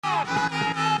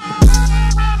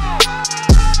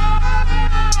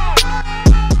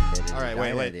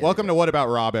late. Welcome to What About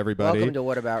Rob, everybody. Welcome to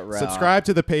What About Rob. Subscribe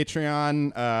to the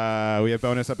Patreon. We have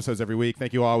bonus episodes every week.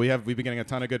 Thank you all. We've been getting a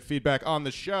ton of good feedback on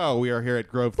the show. We are here at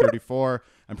Grove 34.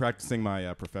 I'm practicing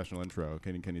my professional intro.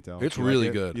 Can you tell? It's really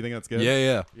good. You think that's good?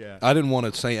 Yeah. Yeah. I didn't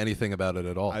want to say anything about it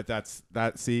at all.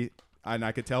 See, and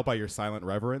I could tell by your silent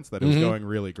reverence that it was going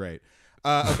really great.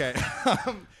 Okay.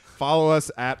 Follow us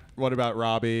at What About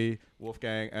Robbie,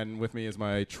 Wolfgang, and with me is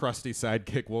my trusty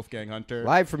sidekick, Wolfgang Hunter.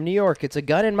 Live from New York. It's a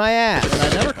gun in my ass. And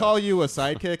I never call you a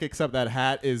sidekick, except that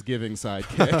hat is giving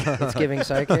sidekick. It's giving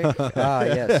sidekick? Ah,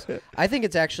 yes. I think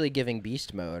it's actually giving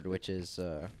beast mode, which is...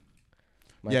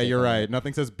 Yeah, you're right.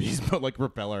 Nothing says beast mode like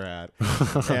propeller hat.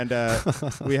 And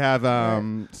we have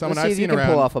someone Let's see I've if you seen can around.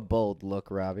 pull off a bold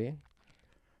look, Robbie.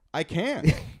 I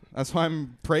can. That's why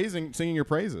I'm singing your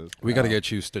praises. We got to get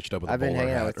you stitched up with a I've been bowler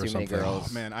hanging out hat with or too many something. girls.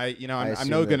 Oh, man, I I'm assume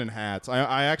no good that- in hats.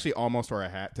 I actually almost wore a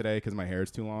hat today because my hair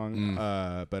is too long.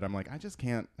 But I'm like, I just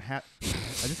can't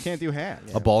do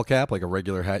hats. A ball cap, like a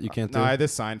regular hat, you can't do? No, I have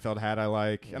this Seinfeld hat I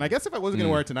like. And I guess if I wasn't going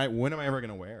to wear it tonight, when am I ever going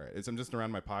to wear it? I'm just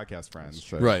around my podcast friends.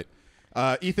 So. Right.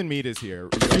 Ethan Mead is here.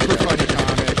 Super funny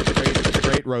comic,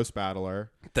 great roast battler.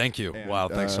 Thank you. And, wow,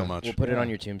 thanks so much. We'll put it on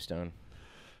your tombstone.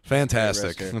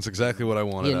 Fantastic. roaster. That's exactly what I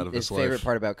wanted out of His this life. favorite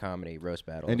part about comedy, roast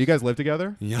battles. And you guys live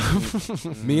together? Yeah.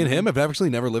 Me and him have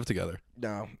actually never lived together.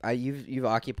 No, you've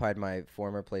occupied my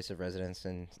former place of residence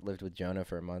and lived with Jonah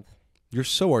for a month. You're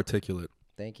so articulate.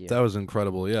 Thank you. That was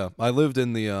incredible. Yeah, I lived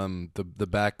in the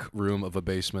back room of a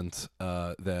basement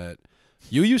that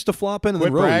you used to flop in, and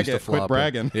then Roe used to flop Quit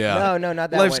bragging. in. Yeah. No,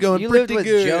 not that Life's one. going You lived pretty with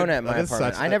good. Jonah at my That is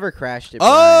apartment. such I a- never crashed it.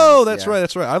 Oh, Brian's.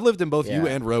 that's right. I've lived in both you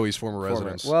Yeah. and Roe's former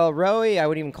residence. Well, Roey, I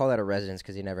wouldn't even call that a residence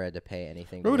because he never had to pay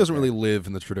anything. Roe doesn't really live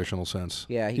in the traditional sense.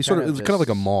 Yeah, he sort of kind of it's kind of like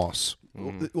a just- moss.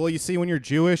 Well, you see, when you're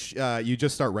Jewish, you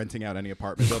just start renting out any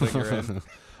apartment building you're in.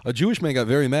 A Jewish man got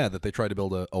very mad that they tried to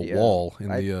build a Yeah. wall in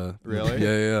the. Really?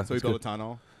 Yeah. So he It's built good. a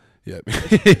tunnel? Yeah.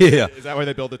 Yeah. Is that why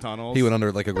they build the tunnels? He went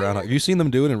under like a groundhog. Have you seen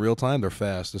them do it in real time? They're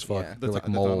fast as fuck. Yeah. They're like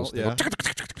the moles. tunnel, They yeah.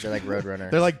 They're like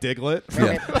Roadrunner. They're like Diglett.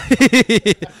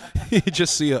 Yeah. You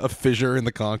just see a fissure in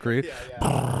the concrete.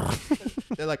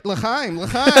 They're like, L'chaim,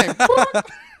 L'chaim.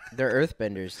 They're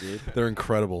earthbenders, dude. They're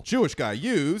incredible. Jewish guy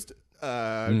used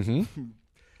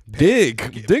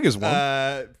Dig is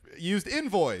one. used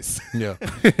invoice. Yeah.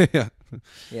 Yeah.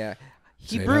 Yeah.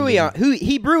 Say it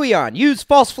Hebrewion, use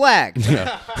false flag.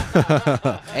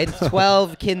 And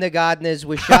 12 kindergartners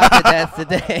were shot to death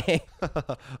today.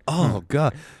 Oh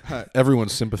God.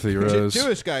 Everyone's sympathy rose.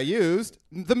 Jewish guy used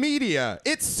the media.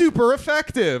 It's super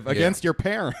effective against your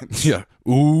parents. Yeah.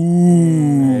 Ooh.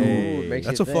 Ooh, makes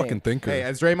That's you a fucking think. thinker. Hey,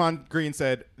 as Draymond Green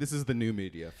said, this is the new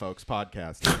media, folks.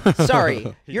 Podcast.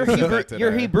 Sorry, your just said that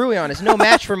today. Hebrewion is no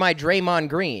match for my Draymond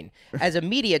Green, as a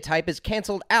media type is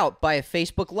canceled out by a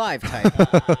Facebook Live type.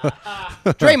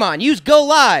 Draymond, use Go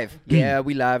Live. Yeah,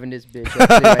 we live in this bitch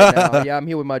actually right now. Yeah, I'm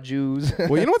here with my Jews.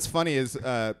 Well, you know what's funny is,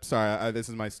 this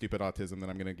is my stupid autism that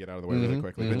I'm gonna get out of the way really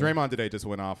quickly. But Draymond today just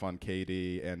went off on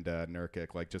KD and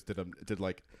Nurkic, like just did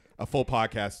like a full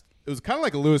podcast. It was kind of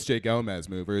like a Louis J. Gomez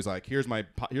move, where he's like, "Here's my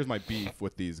beef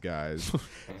with these guys,"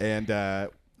 and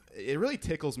it really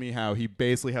tickles me how he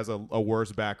basically has a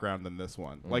worse background than this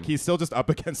one. Like he's still just up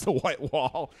against a white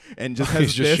wall and just has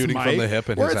He's just this shooting mic, from the hip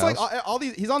in where his it's house. like all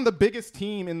these. He's on the biggest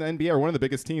team in the NBA, or one of the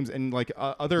biggest teams, and like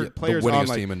other players the on winningest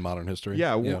like team in modern history.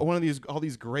 yeah, one of these all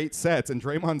these great sets, and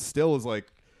Draymond still is like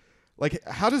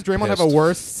how does Draymond have Pissed. a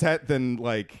worse set than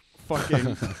like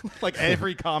fucking like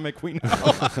every comic we know?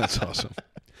 That's awesome.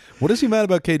 What is he mad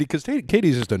about KD? Because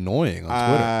KD's just annoying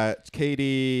on Twitter.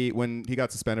 KD, when he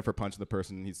got suspended for punching the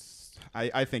person,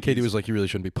 I think KD was like, you really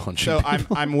shouldn't be punching. So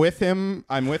people. I'm with him.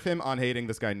 I'm with him on hating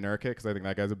this guy Nurkic because I think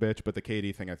that guy's a bitch. But the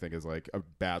KD thing I think is like a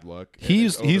bad look.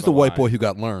 He's the white boy who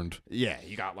got learned. Yeah,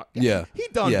 he got. Yeah, he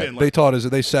done been.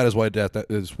 They sat his white dad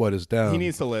as white as down. He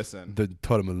needs to listen. They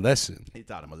taught him a lesson. He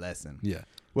taught him a lesson. Yeah.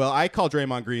 Well, I call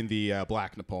Draymond Green the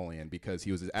Black Napoleon because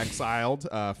he was exiled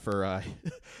for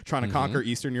trying to conquer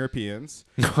Eastern Europeans,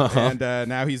 and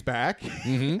now he's back,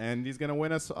 and he's gonna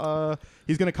win us.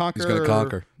 He's gonna conquer. He's gonna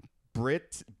conquer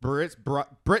Brit,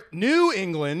 New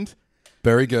England.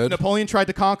 Very good. Napoleon tried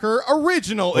to conquer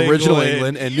original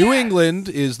England, and New England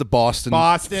is the Boston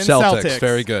Celtics.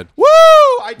 Very good. Woo!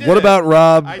 I did What it. about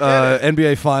Rob? I did it.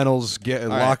 NBA Finals.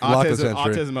 Lock of the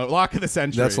century. Lock of the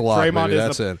century. That's a lock. Draymond Baby.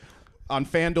 is That's it. On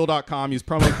FanDuel.com, use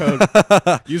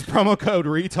promo code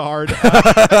retard.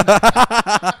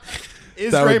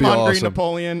 Is That would be Draymond Green awesome.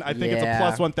 Napoleon? I think it's a Yeah.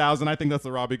 plus 1,000. I think that's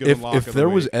the Robbie Goodwin lock. If of there the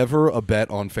was week. ever a bet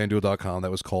on FanDuel.com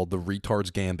that was called the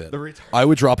Retards Gambit, The Retard- I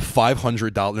would drop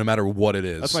 $500 no matter what it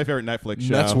is. That's my favorite Netflix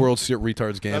show. That's World Series Retards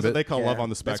That's what Gambit. they call Love on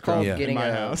the That's Spectrum called Yeah. getting in my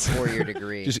a house. 4-year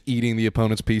degree. Just eating the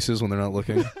opponent's pieces when they're not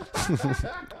looking.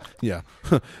 Yeah.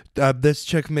 That's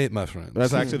checkmate, my friend.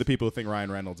 That's actually the people who think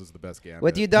Ryan Reynolds is the best gambit.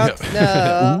 What you don't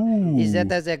know is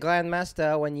that as a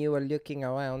grandmaster, when you were looking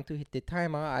around to hit the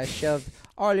timer, I shoved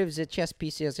all of the chess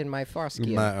pieces in my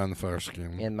foreskin. My own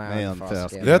foreskin. In my Man, own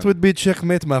foreskin. That would be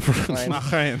checkmate, my friend.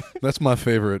 Fine. That's my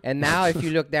favorite. And now, if you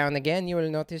look down again, you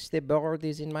will notice the board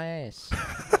is in my ass.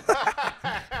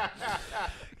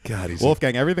 God, he's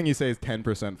Wolfgang, everything you say is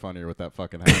 10% funnier with that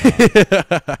fucking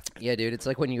hat. Yeah, dude, it's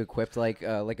like when you equipped like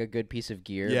a good piece of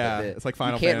gear. but Yeah, it's like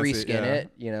Final You can't Fantasy, reskin yeah. it.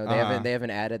 You know, they haven't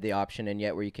added the option in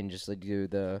yet where you can just like do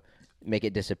the make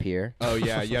it disappear. Oh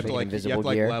yeah, you have to Like like invisible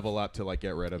gear. level up to like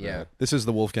get rid of Yeah. it. This is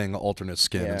the Wolfgang alternate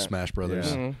skin Yeah. in Smash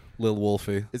Brothers. Yeah. Mhm. Lil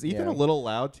Wolfie. Is Ethan Yeah. a little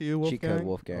loud to you, Wolfgang? Cheat code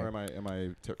Wolfgang. Or am I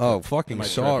Oh, fucking am I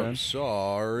sorry. tripping?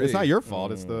 Sorry. It's not your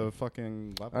fault. It's the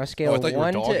fucking level. On a scale I of thought you were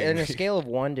 1 dogging to me. a scale of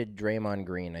 1 to Draymond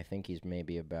Green, I think he's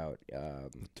maybe about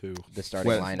Two. the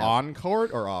starting Wait, lineup. on court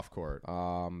or off court?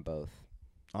 Both.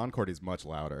 On court, he's much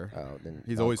louder. Oh, then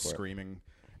He's off always court. screaming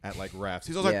at like refs.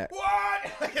 He's always Yeah. like, "What?"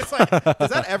 Like, it's like,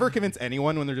 does that ever convince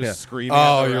anyone when they're just Yeah. screaming?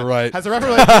 Oh, at the you're ref? right. Has the ref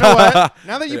ever like, you know what?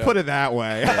 Now that you put it that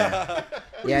way,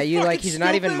 Yeah, you like he's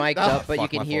not even stupid? mic'd Oh, up, but you fuck,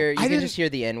 can my hear fault. I you can didn't- just hear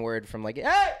the N word from like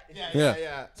hey! Yeah.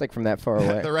 It's like from that far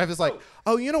away. the ref is like,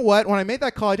 "Oh, you know what? When I made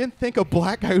that call, I didn't think a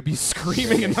black guy would be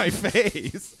screaming in my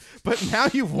face, but now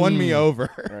you've won me over."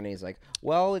 And he's like,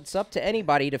 well, it's up to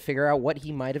anybody to figure out what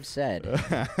he might have said.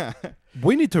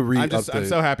 We need to I'm update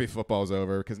so happy football's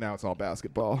over because now it's all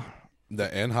basketball.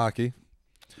 and hockey.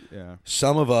 Yeah.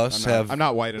 Some of us I'm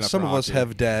not white enough. Some for of us hockey.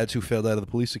 have dads who failed out of the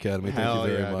police academy. Hell Thank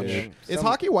you very yeah, much. dude. Is Some-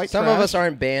 hockey white Some trash? of us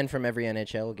aren't banned from every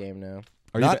NHL game now.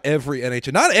 Not every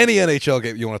NHL, not any NHL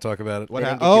game. You want to talk about it? What They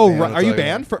hap- don't get you oh, banned. right. Are you I'll tell you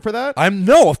banned for that?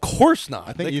 No, of course not.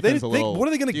 I think They- Ethan's they- a little. what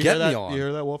are they going Do to you get hear me that? on? Do you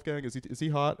hear that, Wolfgang? Is he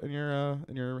hot in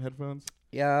your headphones?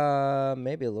 Yeah,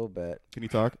 maybe a little bit. Can you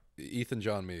talk? Ethan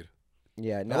John Mead.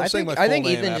 Yeah, no, Don't I say think my I think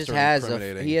full name Ethan just after has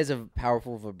incriminating. he has a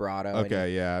powerful vibrato. and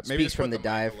Okay, he yeah. Maybe speaks just from put the mic a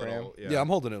diaphragm. little- Yeah, I'm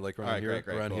holding it like around Alright, here.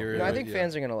 great, around cool. here. No, I think yeah.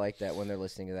 fans are gonna like that when they're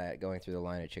listening to that going through the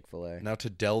line at Chick-fil-A Now to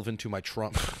delve into my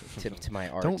trunk. to my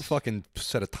art. Don't fucking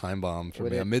set a time bomb for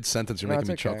Would me. it- A mid-sentence, you're No, making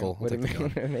me it's okay. chuckle. I'll Would take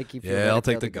it the gun. make you feel Yeah, better I'll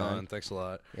to take the have gun. Thanks a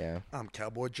lot. Yeah. I'm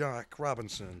Cowboy Jack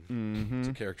Robinson. Mhm. It's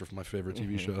a character from my favorite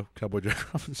TV show, Cowboy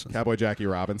Jack Robinson. Cowboy Jackie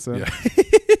Robinson. Yeah.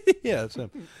 Yeah, that's him.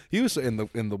 He was in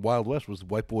the Wild West was the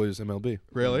White Boys MLB.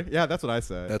 Really? Yeah, that's what I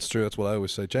said. That's true. That's what I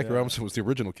always say. Jackie Yeah. Robinson was the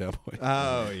original cowboy.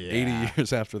 Oh yeah. 80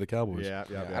 years after the Cowboys. Yeah,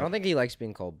 yeah. I don't think he likes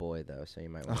being called boy though, so you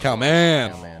might want to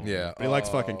Cowman. Cowman. Yeah. But he likes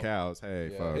Oh. fucking cows. Hey,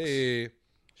 Yeah. folks. Hey.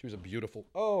 She was a beautiful.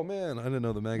 Oh man, I didn't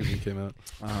know the magazine came out.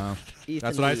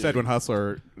 That's what I said when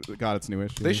Hustler got its new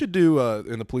issue. They should do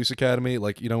in the police academy,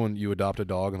 like when you adopt a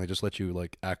dog and they just let you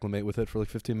like acclimate with it for like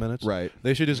 15 minutes. Right.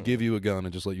 They should just give you a gun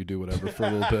and just let you do whatever for a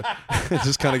little bit,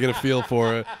 just kind of get a feel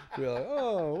for it. You're like,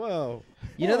 oh wow.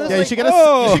 You know those Yeah, you like, should get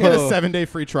a 7-day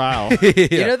free trial.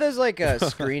 you know those like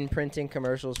screen printing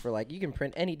commercials for like you can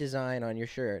print any design on your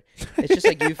shirt. It's just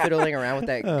like you fiddling around with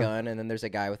that gun, and then there's a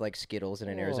guy with like Skittles and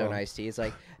an Arizona iced tea. It's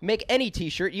like make any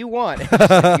T-shirt you want. Just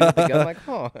like you with the gun, like,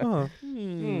 huh.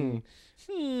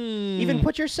 Even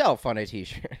put yourself on a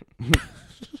T-shirt.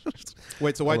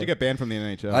 Wait, so why'd you get banned from the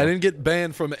NHL? I didn't get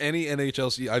banned from any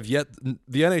NHL.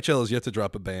 The NHL has yet to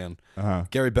drop a ban. Uh-huh.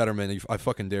 Gary Betterman, I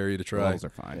fucking dare you to try. Those are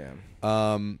fine.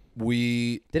 Yeah.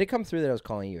 We Did it come through that I was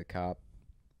calling you a cop?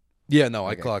 no,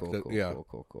 I Okay, clocked cool, it. cool, Yeah,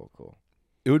 cool.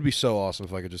 it would be so awesome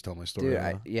if I could just tell my story. Dude,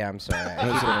 now. I'm sorry. I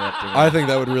keep interrupting you. I think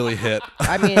that would really hit.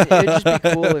 I mean, it would just be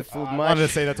cool if I much. wanted to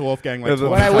say that to Wolfgang like Yeah,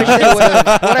 What I wish they would have,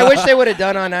 what I wish they would have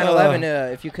done on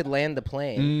 9/11, if you could land the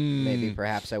plane, maybe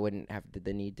perhaps I wouldn't have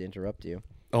the need to interrupt you.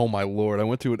 Oh my lord! I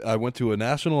went to a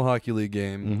National Hockey League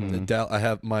game. I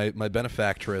have my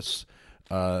benefactress,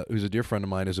 who's a dear friend of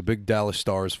mine, is a big Dallas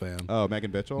Stars fan. Oh,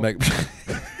 Megan Bitchell?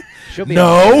 She'll be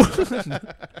No.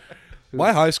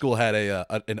 My high school had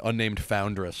an unnamed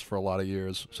foundress for a lot of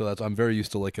years, so I'm very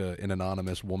used to like an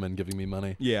anonymous woman giving me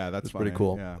money. Yeah, that's It's pretty funny.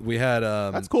 cool. Yeah. We had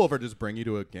That's cool if I just bring you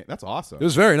to a game. That's awesome. It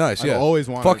was very nice. I've Yeah, always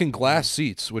wanted- fucking glass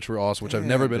seats, which were awesome, which I've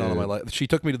never been on in my dude. life. She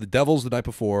took me to the Devils the night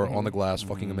before on the glass,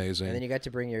 fucking amazing. And then you got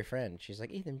to bring your friend. She's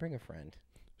like, Ethan, bring a friend.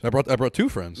 I brought two You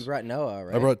friends. brought Noah,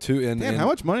 right? I brought two and Damn, how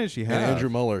much money does she and have? Andrew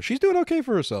Muller. She's doing okay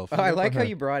for herself. Oh, I like how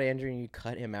you brought Andrew and you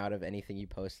cut him out of anything you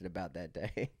posted about that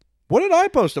day. What did I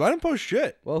post? I didn't post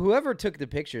shit. Well, whoever took the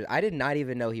pictures, I did not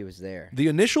even know he was there. The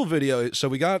initial video, so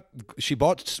she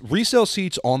bought resale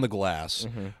seats on the glass.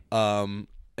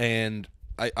 and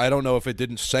I don't know if it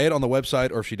didn't say it on the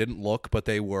website or if she didn't look, but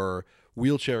they were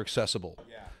wheelchair accessible.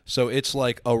 Yeah. So it's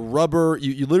like a rubber.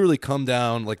 You literally come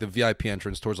down like the VIP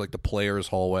entrance towards like the players'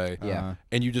 hallway. Yeah.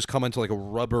 And you just come into like a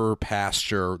rubber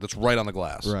pasture that's right on the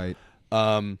glass. Right.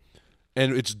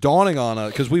 And it's dawning on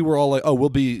us because we were all like, "Oh, we'll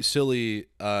be silly."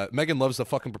 Megan loves the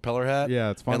fucking propeller hat. Yeah,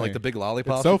 it's funny. And like the big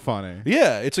lollipop. It's so funny.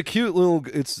 Yeah, it's a cute little.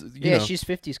 It's you know. She's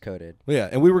 50s coded. Yeah,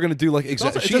 and we were gonna do like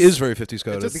exactly. also- She it is just- very 50s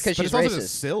coded. Just, Because but she's it's also racist.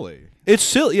 just silly. It's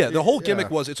silly. Yeah, the whole gimmick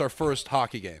Yeah. was it's our first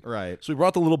hockey game. Right. So we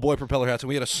brought the little boy propeller hats and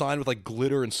we had a sign with like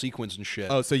glitter and sequins and shit.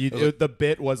 Oh, so the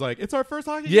bit was like, it's our first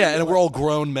hockey yeah, game? and we're all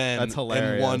grown men. That's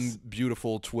hilarious. And one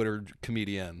beautiful Twitter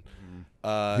comedian. who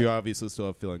you obviously still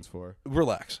have feelings for.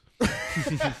 Relax.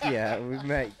 Yeah,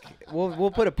 we'll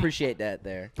put appreciate that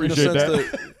there. Appreciate In a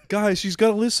sense that. guys, she's got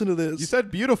to listen to this. You said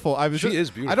beautiful. She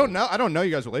is beautiful. I don't know you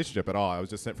guys' relationship at all. I was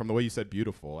just saying, from the way you said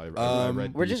beautiful. I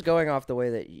read. We're just going off the way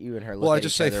that you and her look Well, I at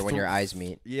just each say other when your eyes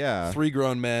meet. Yeah. 3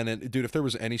 grown men, and dude, if there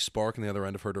was any spark in the other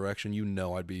end of her direction, you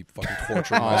know I'd be fucking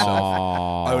torturing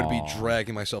myself. I would be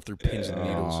dragging myself through pins and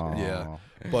needles. Yeah.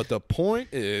 But the point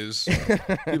is,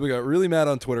 people got really mad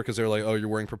on Twitter because they were like, "Oh, you're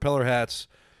wearing propeller hats."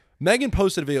 Megan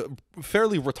posted a video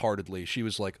fairly retardedly. She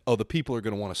was like, "Oh, the people are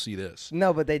going to want to see this."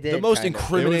 No, but they did. The most kind of. It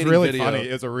incriminating was really video. funny.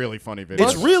 It was a really funny video.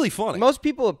 It's really funny. Most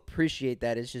people appreciate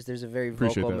that. It's just there's a very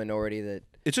Appreciate vocal that. minority that.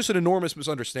 It's just an enormous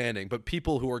misunderstanding, but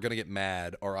people who are going to get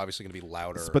mad are obviously going to be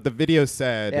louder. But the video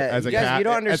said, Yeah, as a you guys, you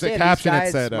don't as a understand. caption, These guys,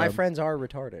 it said, my friends are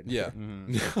retarded. yeah.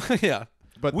 Yeah.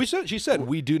 But She said,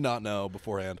 we do not know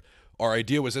beforehand. Our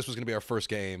idea was this was going to be our first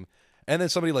game. And then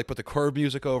somebody like put the Curb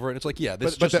music over it. And it's like, yeah,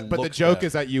 this but just the looks joke bad.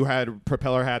 is that you had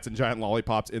propeller hats and giant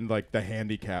lollipops in like the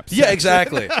handicaps. Yeah,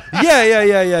 exactly.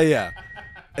 Yeah.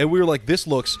 And we were like, this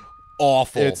looks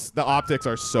awful. The optics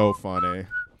are so funny.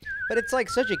 But it's like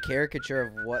such a caricature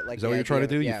of what like. Is that what the you're trying to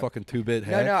do? idea You of- fucking 2-bit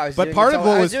No, hack? no. I was But doing part it's of al-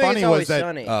 what I was doing funny It's was Always that-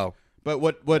 Sunny. Oh. But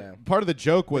what Yeah. part of the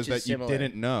joke was Which is that you similar.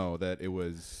 didn't know that it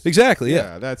was Exactly, Yeah,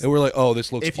 yeah. that's- and we're like, oh,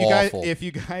 this looks if you awful.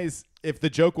 if the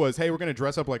joke was, hey, we're gonna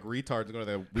dress up like retards and go to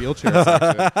the wheelchair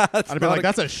section, I'd be like,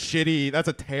 that's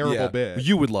a terrible yeah. bit.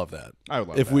 You would love that. I would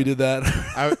love if that. we did that.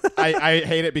 I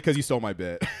hate it because you stole my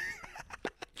bit.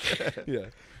 Yeah.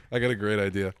 I got a great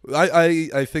idea.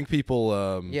 I think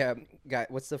people Yeah, guy.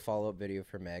 What's the follow-up video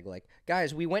for Meg? Like,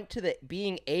 guys, we went to the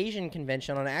Being Asian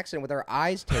convention on accident with our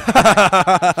eyes taken.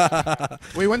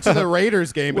 We went to the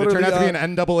Raiders game, but What it turned are out to the be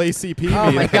an NAACP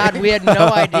Oh my meeting. God, we had no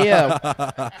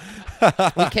idea.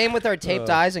 We came with our taped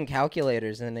eyes and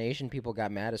calculators, and the Asian people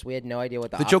got mad at us. We had no idea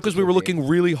what the. the joke is optics we were would be. looking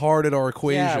really hard at our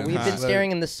equation. Yeah, we've been Like-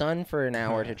 staring in the sun for an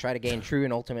hour to try to gain true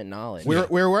and ultimate knowledge. We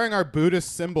were wearing our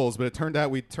Buddhist symbols, but it turned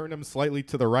out we turned them slightly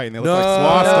to the right, and they looked No,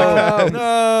 like swastikas.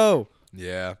 no.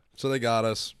 Yeah. So they got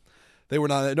us. They were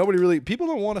not. Nobody really. People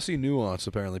don't want to see nuance.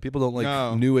 Apparently, people don't like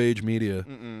No. new age media.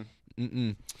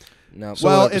 no, So-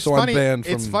 Well, it's so I'm funny. banned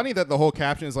It's from- funny that the whole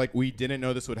caption is like, "We didn't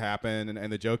know this would happen,"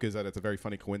 and the joke is that it's a very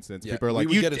funny coincidence. Yeah, People are we like,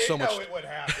 would "You get did it so know much- it would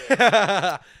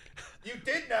happen. You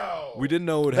did know." We didn't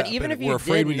know it would But happen. even if we're you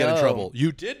afraid did we get in know- trouble.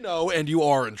 You did know, and you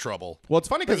are in trouble. Well, it's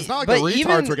funny because it's not like but the retards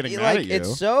even, were getting like, mad at you.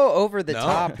 It's so over the No.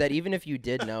 top that even if you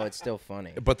did know, it's still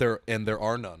funny. But there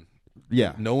are none.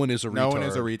 yeah, No one is a retard. no one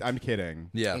is a retard. I'm kidding.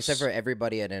 Yes. Except for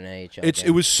everybody at an NHL. It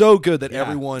game. was so good that Yeah.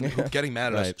 everyone who getting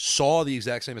mad at us Right. saw the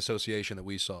exact same association that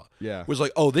we saw. Yeah. Was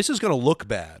like, oh, this is going to look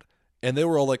bad. And they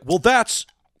were all like, well, that's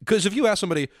because if you ask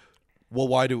somebody, well,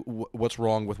 what's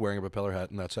wrong with wearing a propeller hat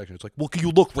in that section? It's like, well, you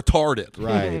look retarded.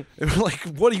 Right. And we're like,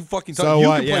 what are you fucking So talking? You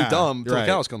what? can play Yeah. dumb till Right. the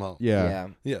cows come home. Yeah.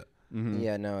 Yeah. Yeah.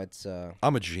 Yeah, no, it's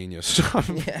I'm a genius.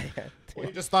 yeah. Well,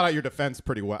 you just thought out your defense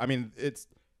pretty well. I mean, it's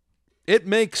It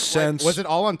makes sense. Was it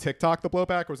all on TikTok, the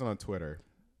blowback, or was it on Twitter?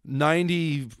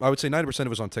 I would say 90% of it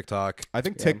was on TikTok. I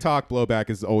think TikTok blowback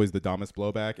is always the dumbest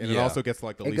blowback, and it Yeah. also gets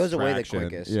like the It least goes away the traction.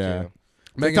 quickest, Yeah. too.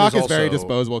 Megan TikTok is very also-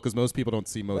 disposable because most people don't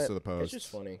see most But of the posts. It's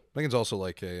just funny. Megan's also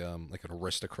like an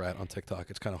aristocrat on TikTok.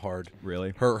 It's kind of hard.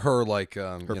 Really? Her like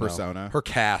her persona. her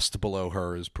caste below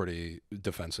her is pretty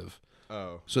defensive.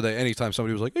 Oh. So that anytime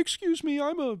somebody was like, "Excuse me,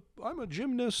 I'm a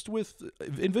gymnast with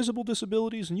invisible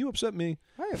disabilities, and you upset me,"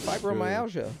 I have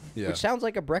fibromyalgia, Yeah. which sounds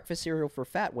like a breakfast cereal for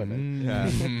fat women. Yeah.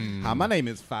 Hi, my name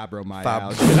is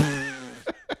fibromyalgia.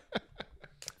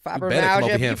 You better come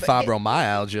over here and people-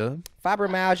 fibromyalgia.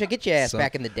 Fibromyalgia, get your ass So-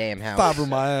 back in the damn house.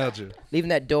 Fibromyalgia. Leaving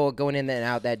that door, going in and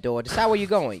out that door. Decide where you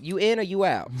going. You in or you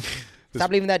out? Stop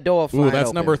leaving that door flying Ooh, that's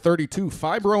open. number 32.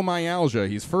 Fibromyalgia.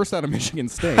 He's first out of Michigan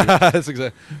State. That's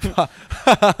exactly.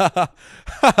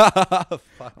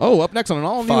 Oh, up next on an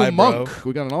all-new Phi, bro. monk.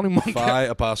 We got an all-new monk. Phi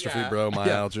apostrophe bro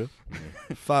myalgia.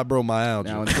 Fibromyalgia.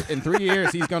 Now, in 3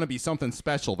 years, he's going to be something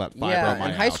special, that fibromyalgia. Yeah,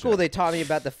 in high school they taught me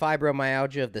about the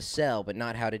fibromyalgia of the cell, but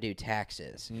not how to do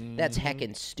taxes. That's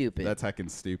heckin' stupid. That's heckin'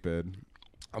 stupid.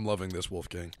 I'm loving this,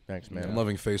 Wolfgang. Thanks, man. I'm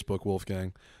loving Facebook,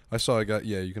 Wolfgang. I saw a guy.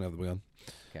 Yeah, you can have the gun.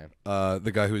 Okay.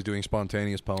 The guy who was doing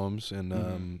spontaneous poems in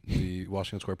the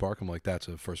Washington Square Park. I'm like, that's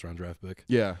a first-round draft pick.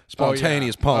 Yeah.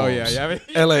 Spontaneous Oh, poems. yeah.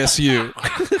 LSU.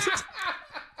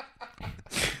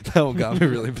 That one got me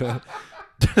really bad.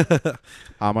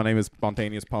 My name is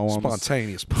Spontaneous Poems.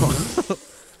 Spontaneous poems.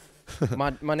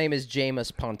 my name is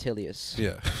Jameis Pontilius.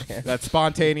 Yeah. That's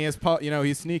spontaneous.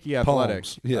 He's sneaky athletic.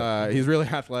 Poems, yeah. He's really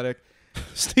athletic.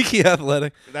 Sneaky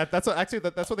athletic. That's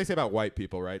what they say about white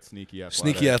people, right? Sneaky athletic.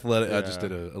 Sneaky athletic. I Yeah. just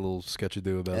did a little sketchy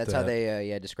do about That's that. how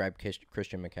they describe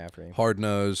Christian McCaffrey. Hard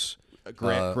nose.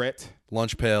 Grit.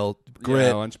 Lunch pail. Grit.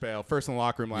 Yeah, lunch pail. First in the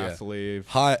locker room, last to leave.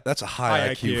 High. That's a high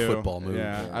IQ IQ football move.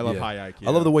 Yeah, I love high IQ. I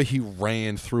love the way he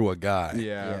ran through a guy.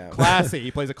 Yeah. Classy.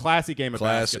 He plays a classy game of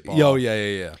basketball. Yo,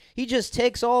 yeah. He just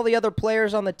takes all the other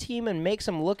players on the team and makes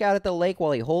them look out at the lake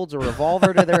while he holds a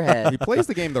revolver to their head. He plays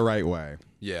the game the right way.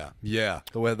 Yeah.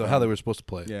 The way how they were supposed to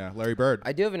play it. Yeah. Larry Bird.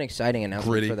 I do have an exciting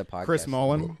announcement Gritty. for the podcast. Chris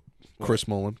Mullen.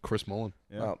 Chris Mullen.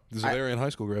 Yeah. Oh, This is a Varian High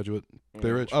School graduate. Bay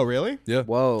Ridge. Oh, really? Yeah.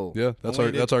 whoa. Yeah, that's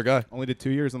our guy. Only did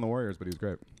 2 years in the Warriors, but he was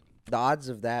great. The odds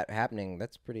of that happening,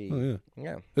 that's pretty... Oh,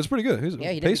 yeah. It's pretty good. He's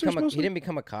Yeah, he Pacers didn't mostly?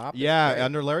 become a cop. That's Yeah, great.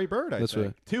 under Larry Bird, I That's think.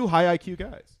 right. 2 high IQ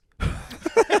guys.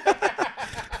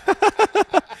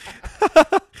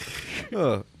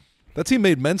 That team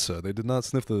made Mensa. They did not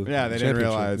sniff the Yeah, they didn't championship.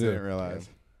 realize. Yeah. They didn't realize.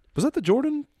 Was that the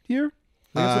Jordan year?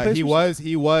 Against the He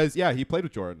Pacers? was. Yeah, he played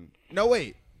with Jordan. No,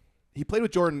 wait. He played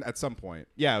with Jordan at some point.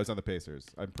 Yeah, it was on the Pacers.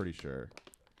 I'm pretty sure.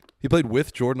 He played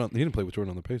with Jordan. He didn't play with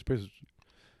Jordan on the Pacers.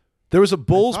 There was a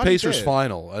Bulls thought he Pacers did.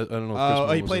 final. I don't know. If Chris Oh,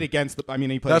 Mullen he was played in. against the. I mean,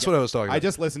 he played. That's against, what I was talking about. I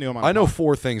just listened to him on. I know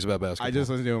 4 things about basketball. I just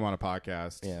listened to him on a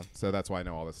podcast. Yeah. So that's why I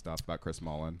know all this stuff about Chris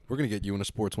Mullen. We're gonna get you into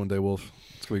sports one day, Wolf.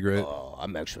 It's gonna be great. Oh,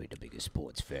 I'm actually the biggest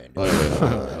sports fan.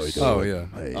 Oh yeah,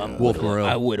 Wolf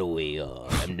Morel.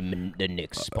 Whittaway. I'm the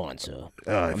Knicks sponsor.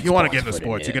 If you want to get into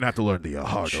sports, you're going to have to learn the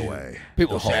hard way.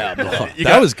 People say I'm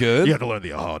That was good. You have to learn the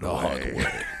hard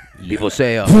way. People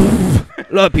say a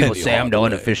lot of people say I'm the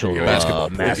unofficial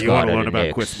Basketball mascot If you want to of learn the about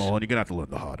Knicks. Chris Mullen, you're going to have to learn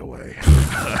the hard way.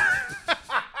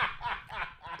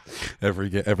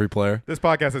 Every player. This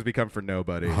podcast has become for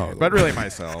nobody, but really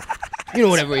myself. You know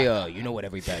what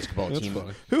every basketball team.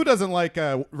 funny. Who doesn't like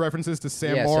references to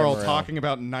Sam Yeah, Sam Morrill Morrill. talking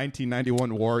about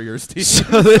 1991 Warriors team?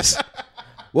 So this.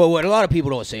 Well, what a lot of people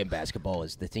don't say in basketball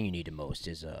is the thing you need the most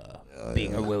is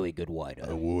being a really good wider.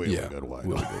 Yeah.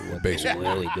 Basically,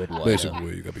 Really good wider.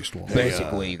 basically, you gotta be strong.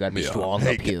 Basically, you gotta be strong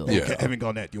up here. Yeah. Kevin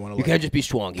Garnett, you want to You can't just be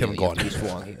strong here. Kevin You have to be Garnett.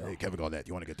 strong here. Hey, Kevin Garnett,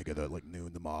 you want to get together like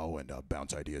noon tomorrow and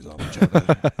bounce ideas on each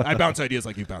other? I bounce ideas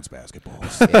like you bounce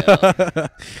basketballs. Yeah.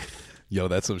 Yo,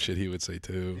 that's some shit he would say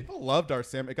too. People loved our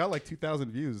Sam. It got like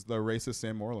 2,000 views. The racist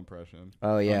Sam Morrill impression.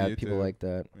 Oh on yeah, YouTube. people like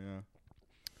that. Yeah.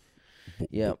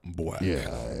 Yeah. Boy.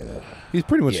 Yeah. He's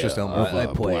pretty much just down I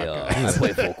the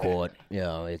play full court.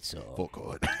 Yeah, it's Full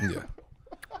court.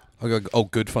 Yeah.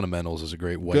 Good fundamentals is a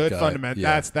great white Good guy. fundamental.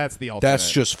 Yeah. That's the ultimate.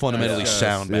 That's just fundamentally That's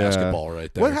sound yeah. basketball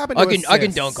right there. What happened I to can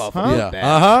assists? dunk off Huh? of Yeah. it.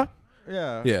 Uh-huh.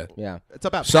 Yeah. Yeah. Yeah. It's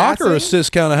about Soccer passing? assists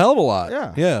count a hell of a lot.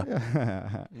 Yeah.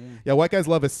 Yeah. Yeah, white guys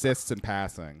love assists and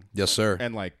passing Yes, sir.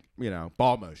 and like,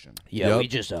 ball motion. Yeah, Yep. we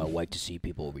just like to see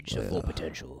people reach their full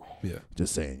potential. Yeah.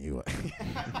 Just saying, you.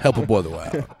 Help a brother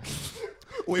out.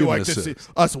 We Give like it to a see six.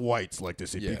 us whites like to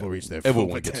see Yeah. people reach their Everyone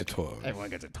full gets a potential. toe. Everyone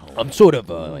gets a toe. I'm sort of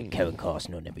like Kevin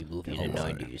Costner in every movie in the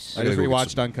 90s. I gotta just go get rewatched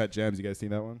some- Uncut Gems. You guys seen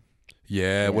that one?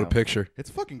 Yeah, what a Yeah. picture. It's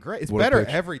fucking great. It's What a better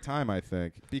picture. every time, I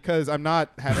think, because I'm not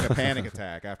having a panic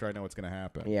attack after I know what's going to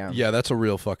happen. Yeah. Yeah, that's a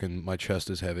real fucking. My chest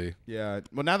is heavy. Yeah.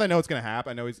 Well, now that I know what's going to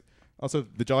happen, I know he's. Also,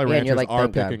 the Jolly Yeah, and you're Ranchers like, are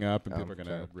thank God. picking up, and Oh, people are going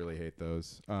to sorry. really hate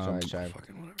those. Sorry.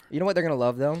 Fucking whatever. You know what they're gonna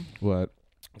love though? What?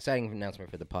 Exciting announcement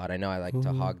for the pod. I know I like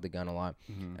to hog the gun a lot.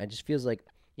 It just feels like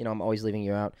I'm always leaving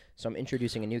you out. So I'm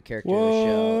introducing a new character to the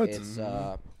show.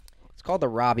 What? It's called the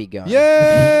Robbie gun.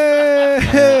 Yeah,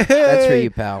 That's for you,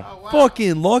 pal.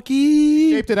 Fucking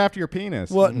lucky. Shaped it after your penis.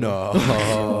 What?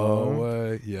 No.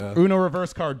 Way. Yeah. Uno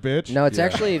reverse card, bitch. No, it's Yeah.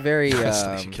 actually very.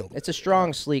 She killed It's a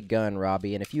strong, sleek gun,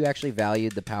 Robbie. And if you actually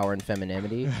valued the power and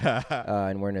femininity,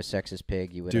 and weren't a sexist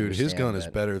pig, you would. Dude, his understand gun is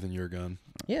that. better than your gun.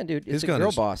 Yeah, dude, His it's a gun girl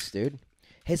is- boss, dude.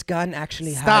 His gun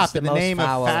actually has Stop the in the most name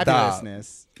power. of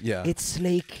fabulousness. Yeah. It's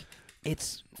sleek,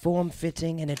 it's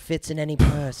form-fitting, and it fits in any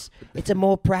purse. It's a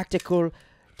more practical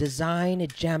design.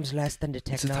 It jams less than the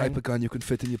Tech It's a 9. type of gun you can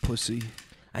fit in your pussy.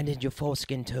 And in your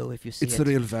foreskin too, if you see It's it. the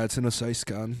real Vadsina size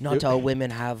gun. Not all women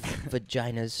have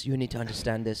vaginas. You need to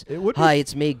understand this. It would be- Hi,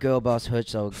 it's me, Girl Boss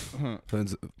Herzog.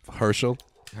 Herschel?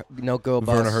 No, Girl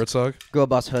Boss. Werner Herzog? Girl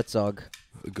Boss Herzog.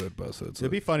 Good boss Herzog. It'd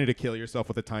be funny to kill yourself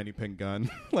with a tiny pink gun.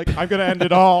 Like, I'm gonna end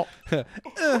it all.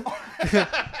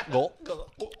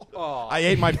 I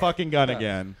ate my fucking gun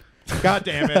again. God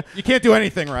damn it! You can't do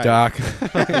anything right. Doc. You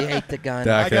hate the gun.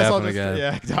 Doc I guess I'll happened just again.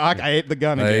 yeah, Doc. I ate the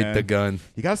gun I again. ate the gun.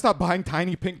 You gotta stop buying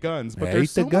tiny pink guns, but I they're ate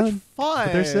the so gun, much fun.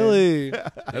 But they're silly.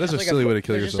 That is a It's silly way to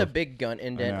kill There's just a yourself. big gun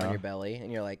indent know. on your belly,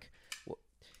 and you're like,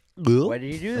 what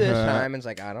did you do this time? And it's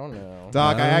like, I don't know.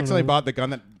 Doc, I I don't actually know. bought the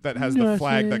gun that has the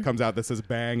flag that comes out that says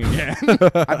 "bang" again.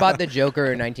 I bought the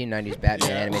Joker 1990s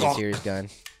Batman animated series gun.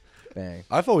 Bang.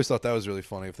 I've always thought that was really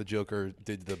funny. If the Joker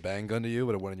did the bang gun to you,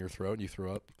 but it went in your throat and you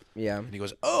threw up. Yeah. And he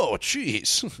goes, "Oh,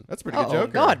 jeez." That's a pretty good Oh, Joker.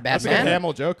 God, That's a Batman. good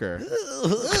camel Joker.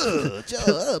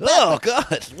 Oh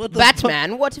God! What the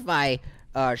Batman, what if I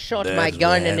shot my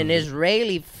gun and an Batman.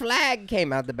 Israeli flag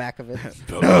came out the back of it?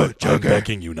 No, Joker. I'm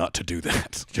begging you not to do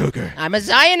that. Joker. I'm a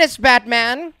Zionist,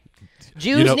 Batman.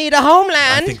 Jews You know, need a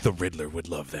homeland. I think the Riddler would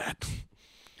love that.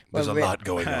 There's Well, a lot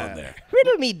going on there.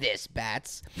 Riddle me this,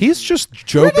 Bats. He's just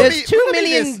joking. There's 2 riddle me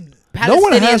million No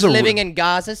one has Palestinians a living in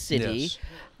Gaza City. Yes.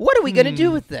 What are we going to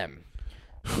do with them?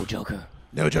 Oh, Joker.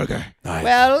 No, Joker.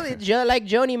 Well, like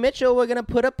Joni Mitchell, we're going to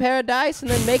put up Paradise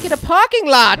and then make it a parking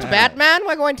lot, Batman.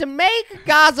 We're going to make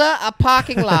Gaza a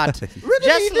parking lot.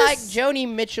 Just like Joni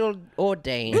Mitchell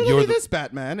ordained. Riddle me this,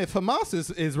 Batman. If Hamas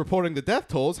is reporting the death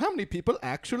tolls, how many people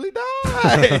actually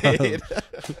died?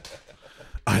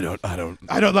 I don't. I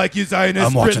don't like you, Zionist.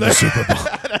 I'm watching Riddler.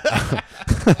 the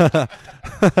Super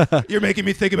Bowl. You're making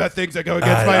me think about things that go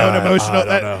against my own emotional. I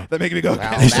don't know. That make me go.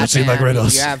 Well, These don't seem like Batman,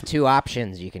 riddles. You have 2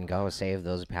 options. You can go save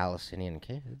those Palestinian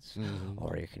kids,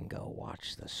 or you can go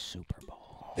watch the Super Bowl.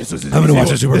 I'm gonna watch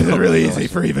the Super Bowl. This is really easy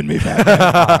for even me,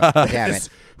 Batman. Damn it.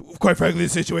 Quite frankly, the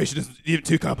situation is even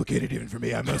too complicated even for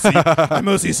me. I'm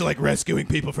mostly used to like rescuing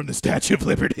people from the Statue of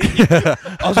Liberty.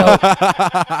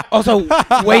 Also,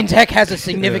 Wayne Tech has a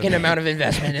significant amount of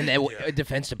investment in the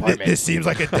Defense Department. This seems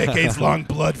like a decades-long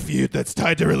blood feud that's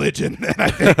tied to religion, and I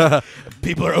think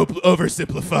people are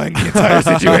oversimplifying the entire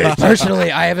situation.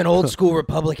 Personally, I have an old school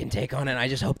Republican take on it. And I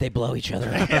just hope they blow each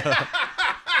other up.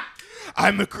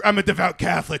 I'm a devout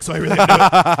Catholic, so I really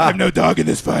have no dog in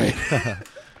this fight.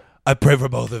 I pray for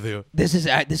both of you.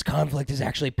 This conflict is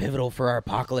actually pivotal for our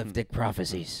apocalyptic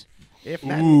prophecies. If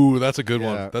not, Ooh, that's a good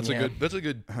Yeah. one. That's a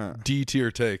good D tier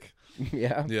take.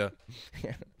 Yeah. Yeah.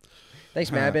 Thanks,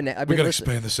 man. I've been gotta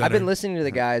expand the I've center. been listening to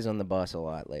the guys on the bus a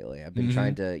lot lately. I've been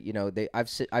trying to,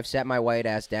 I've sat my white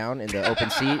ass down in the open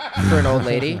seat for an old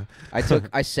lady.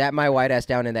 I sat my white ass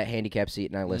down in that handicap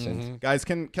seat and I listened. guys,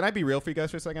 can I be real for you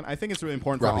guys for a second? I think it's really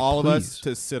important Robbie, for all of us please.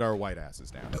 to sit our white asses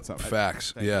down. At some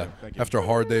Facts. Thank Yeah. you. Thank you. After a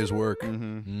hard day's work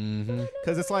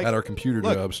Because it's like at our computer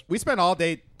look, jobs. we spent all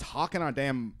day talking our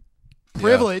damn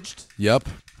privileged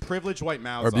white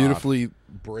mouths Our off. beautifully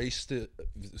braced,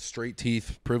 straight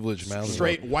teeth, privileged mouths.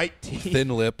 straight off. white teeth.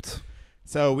 Thin-lipped.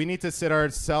 So we need to sit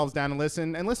ourselves down and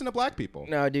listen to black people.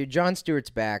 No, dude, Jon Stewart's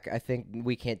back. I think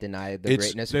we can't deny the It's-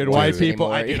 greatness Dude, of white white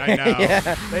people. I know.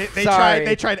 Yeah. They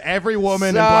Sorry. tried every woman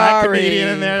and black Sorry. comedian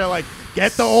in there. They're like,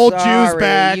 get the old Jews Sorry,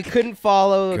 back. You couldn't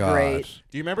follow God. great.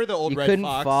 Do you remember the old You Red couldn't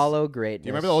Fox? follow greatness. Do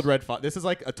you remember the old Red Fox? This is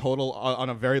like a total on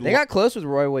a very. They got close with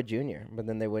Roy Wood Jr., but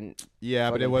then they wouldn't.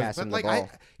 Yeah, but it fucking was. pass But him the like, ball.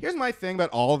 here's my thing about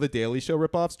all the Daily Show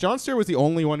ripoffs. Jon Stewart was the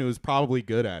only one who was probably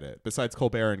good at it, besides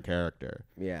Colbert in character.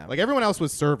 Yeah. Like everyone else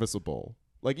was serviceable.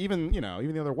 Like even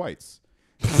the other whites.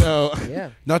 So Yeah.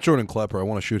 Not Jordan Klepper. I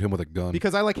want to shoot him with a gun.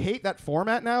 because I like hate that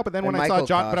format now, but then And when I saw Michael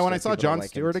John, but when I Costa, saw people Jon like him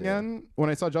Stewart too. again, when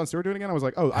I saw Jon Stewart do it again, I was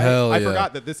like, oh, Hell I yeah.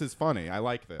 forgot that this is funny. I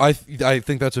like this. I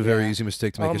think that's a very Yeah. easy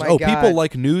mistake to make. Oh is, my people God.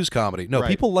 like news comedy. No, Right.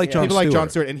 people like Yeah. Jon People Stewart. like Jon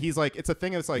Stewart, and he's like, it's a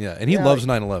thing. It's like, Yeah, and he Yeah, loves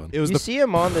like- 9/11. it was You the see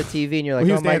him on the TV, and you're like, Well,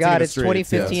 he oh was my dancing in God, the it's streets,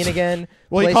 2015 yes. again.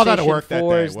 Well, he called out of PlayStation work that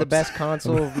 4 day. is the Whoops. best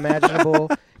console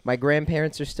imaginable. My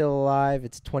grandparents are still alive.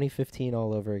 It's 2015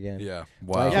 all over again. Yeah.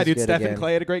 Wow. Wow. yeah, dude. good Stephen again.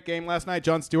 Clay had a great game last night.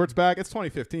 Jon Stewart's back. It's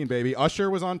 2015, baby. Usher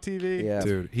was on TV. Yeah.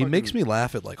 Dude, he Fucking- makes me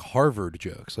laugh at like Harvard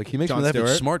jokes. Like he makes Jon me laugh Stewart?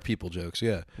 at smart people jokes.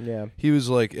 Yeah. Yeah. He was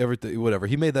like everything, whatever.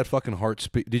 He made that fucking heart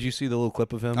speak. Did you see the little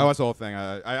clip of him? I watched the whole thing.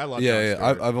 I love. yeah, Jon yeah.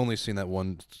 Stewart. I've only seen that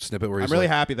one snippet where I'm he's really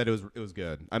like, happy that it was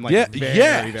good. I'm like, Yeah, very,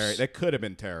 yes. very. That could have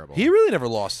been terrible. he really never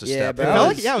lost a Yeah, step. but It I felt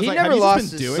was- like- yeah, I was he like, never have you just lost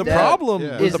been his doing the step. problem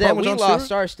Yeah. was Is the that problem we with Jon lost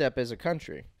Stewart? our step as a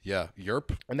country, Yeah,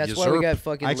 yerp. and that's why we Usurp. got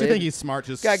fucking. I actually lib- think he's smart.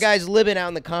 Just got guys living out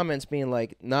in the comments being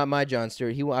like, "Not my Jon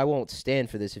Stewart. I won't stand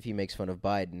for this if he makes fun of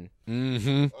Biden."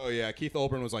 Mm-hmm. Oh yeah, Keith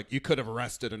Olbermann was like, you could have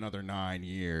rested another 9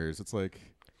 years. It's like,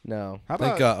 No. How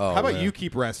Thank about God. Oh, how about man. you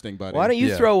keep resting, buddy? Why don't you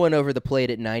Yeah. throw one over the plate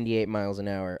at 98 miles an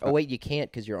hour? Oh, wait, you can't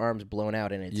because your arm's blown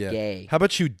out and it's gay. How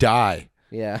about you die,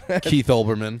 Yeah. Keith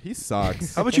Olbermann? He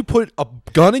sucks. How about you put a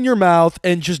gun in your mouth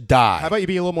and just die? How about you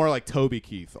be a little more like Toby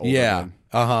Keith? Yeah.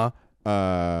 Olbermann?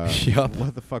 Yup.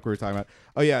 What the fuck were we talking about?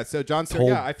 Oh yeah, so John Stewart.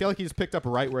 Yeah, I feel like he just picked up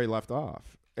right where he left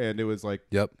off, and it was like,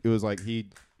 Yep. it was like he,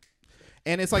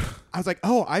 and it's like I was like,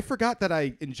 oh, I forgot that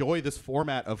I enjoy this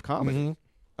format of comedy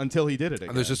until he did it again.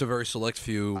 And there's just a very select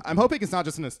few. I'm hoping it's not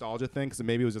just a nostalgia thing because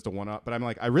maybe it was just a one-up, but I'm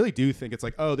like, I really do think it's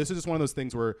like, oh, this is just one of those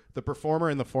things where the performer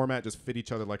and the format just fit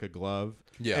each other like a glove,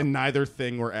 Yeah. and neither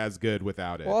thing were as good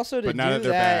without it. Well, also but now that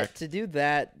they're back, to do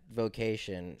that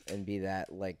vocation and be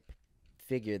that like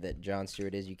figure that Jon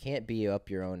Stewart is, you can't be up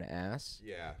your own ass.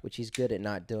 yeah. Which he's good at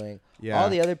not doing. Yeah. All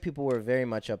the other people were very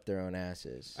much up their own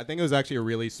asses. I think it was actually a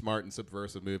really smart and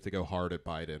subversive move to go hard at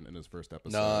Biden in his first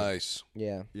episode. Nice.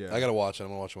 Yeah. Yeah. I gotta watch it. I'm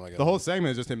gonna watch it when I get The whole home.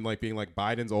 segment is just him like being like,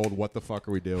 Biden's old. What the fuck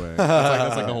are we doing?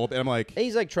 That's like the whole thing. I'm like, And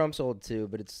he's like Trump's old too,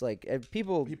 but it's like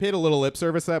people he paid a little lip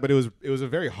service to that, but it was a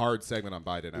very hard segment on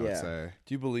Biden. I would Yeah. say.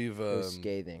 Do you believe was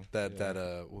scathing.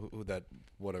 that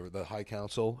whatever the High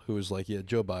Council who was like, yeah,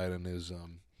 Joe Biden is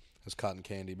has cotton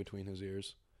candy between his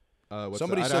ears?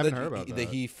 Somebody I said haven't heard about that that.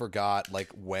 he forgot like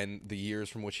when the years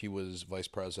from which he was vice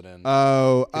president.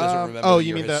 Oh, He doesn't remember oh, the you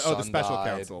year mean his the son special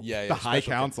died. counsel? Yeah, the High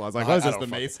special Council. I was like, I what is this? don't The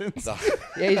fuck- Masons?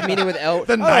 Yeah, he's meeting with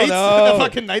The Knights? no. The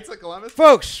fucking Knights of Columbus?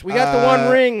 Folks, we got the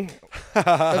one ring of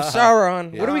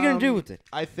Sauron. What are we gonna do with it?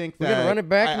 I think We're that gonna run it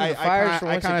back into the fires from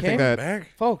I whence kind it of think came? that.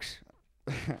 Folks,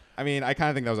 I mean, I kind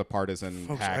of think that was a partisan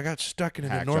Folks, hack. I got stuck in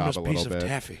an hack enormous job a piece little of bit.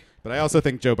 taffy. But I also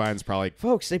think Joe Biden's probably.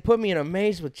 folks, they put me in a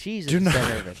maze with cheese Do in the not-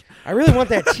 center of it. I really want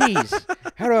that cheese.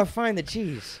 How do I find the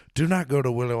cheese? Do not go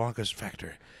to Willy Wonka's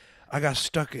factory. I got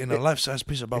stuck in a life-size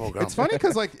piece of bubble gum. It's funny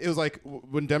because like it was like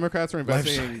when Democrats were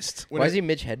investigating. Life-sized. when Why it- is he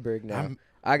Mitch Hedberg now?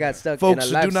 I got stuck Folks,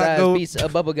 in a do not life-size go- piece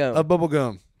of bubble gum. A bubble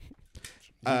gum.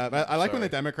 I like when the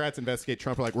Democrats investigate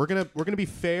Trump. Are like, we're gonna be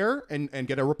fair and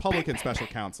get a Republican special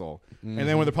counsel. And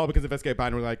then when the Republicans investigate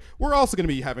Biden, we're like, we're also gonna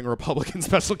be having a Republican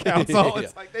special counsel. Yeah.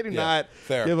 It's like they do Yeah. not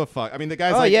Fair. give a fuck. I mean, the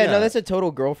guy's Oh like, yeah, no, that's a total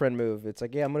girlfriend move. It's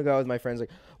like, yeah, I'm gonna go out with my friends. Like,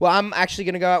 well, I'm actually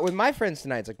gonna go out with my friends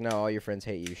tonight. It's like, no, all your friends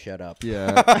hate you. Shut up.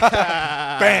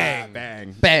 yeah.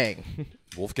 Bang. Bang.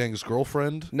 Wolfgang's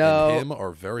girlfriend No. and him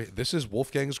are very. This is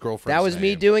Wolfgang's girlfriend. That was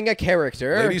me doing a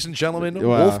character. Ladies and gentlemen,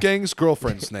 Wow. Wolfgang's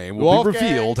girlfriend's name will be Wolfgang's-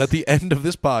 revealed at the end of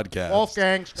this podcast.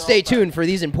 Wolfgang's Stay tuned for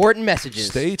these important messages.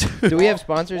 Stay tuned. Do we have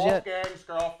sponsors yet? Wolfgang's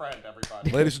girlfriend,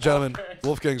 everybody. Ladies and gentlemen,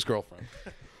 Wolfgang's girlfriend.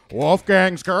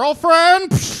 Wolfgang's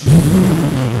girlfriend.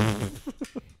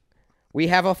 We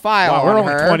have a file Wow, we're on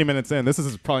only her. 20 minutes in. This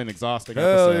is probably an exhausting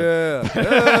Hell episode. yeah.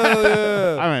 Hell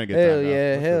yeah. I'm having a good Hell time. though.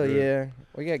 yeah, That's hell for sure. yeah.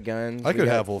 We got guns. I we could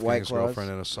got have White Wolfgang's Claws.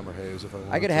 girlfriend in a summer haze if I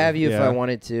wanted I could to. have you if Yeah. I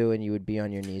wanted to, and you would be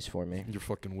on your knees for me. Your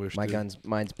fucking wish, My dude.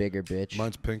 mine's bigger, bitch.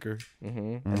 Mine's pinker.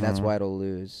 And that's why it'll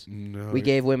lose. No. We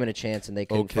gave women a chance, and they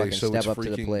couldn't okay, fucking so step it's up freaking,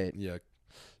 to the plate. Yeah.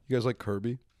 You guys like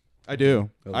Kirby? I do.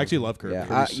 I I actually love Kirby. Yeah,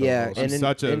 Kirby's so yeah. awesome. And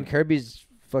Such a- in Kirby's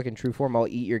fucking true form, I'll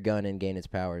eat your gun and gain its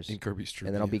powers, In Kirby's true.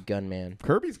 and then I'll be Gunman.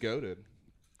 Kirby's goaded.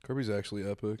 Kirby's actually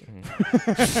epic.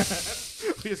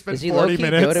 We just spent Is he 40 low-key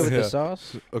minutes. goated with Yeah. the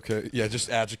sauce? Okay, yeah, just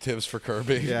adjectives for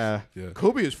Kirby. Yeah. Yeah.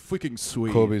 Kobe is freaking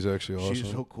sweet. Kobe's actually awesome.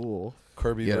 She's so cool.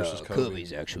 Kirby versus Kobe.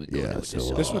 actually Yeah, with the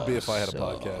so- This would be if I had a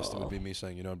podcast. It would be me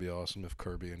saying, you know, it'd be awesome if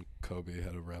Kirby and Kobe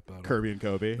had a rap battle. Kirby and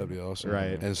Kobe. That'd be awesome.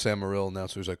 Right. And Sam Morril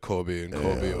announcer's like Kobe and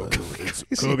Kobe.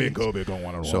 Kobe and Kobe don't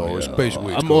want to So it's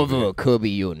basically I'm Kobe. more of a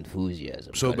Kobe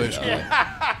enthusiasm. So but, basically,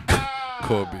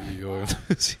 Kobe.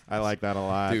 I like that a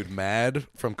lot. Dude, Mad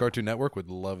from Cartoon Network would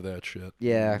love that shit.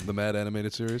 Yeah. The Mad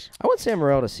animated series. I want Sam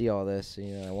Morril to see all this. You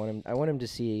know, I want him to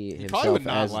see probably himself would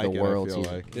not as like the it, I world. feel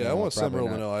sees- like. Yeah, I No, want Sam probably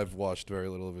Morril to not. know I've watched very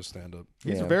little of his stand-up.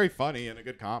 He's Yeah. very funny and a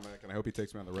good comic, and I hope he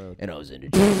takes me on the road. And I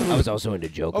was also into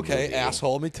Joker. Okay, movie.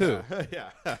 asshole, me too. Yeah.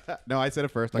 No, I said it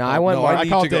first. No, I want No, Mark. I I need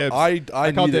call to go. dibs.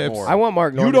 I call need it dibs. more. I want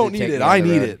Mark. You Norman don't to need take it. me on I the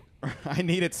need road. it. I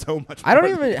need it so much. I don't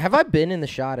more. even. Have I been in the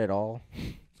shot at all?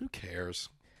 Who cares?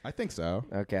 I think so.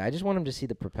 Okay, I just want him to see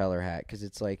the propeller hat because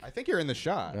it's like. I think you're in the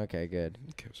shot. Okay, good.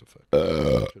 Who cares if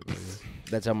I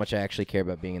That's how much I actually care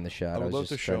about being in the shot. would I was love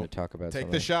just to trying show- to talk about Take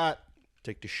something. the shot.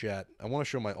 take the shot? I want to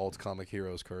show my alt comic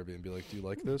heroes Kirby and be like, "Do you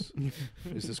like this?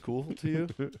 Is this cool to you?"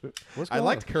 What's I going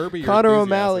liked on? Kirby. Your Connor enthusiasm.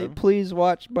 O'Malley, please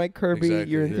watch my Kirby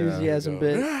Exactly, Your yeah. Enthusiasm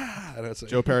There you bit. And it's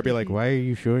like, Joe Perry be like, "Why are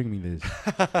you showing me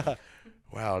this?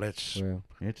 Wow, that's Well,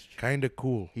 It's kind of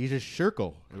cool. he's a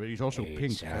circle, but he's also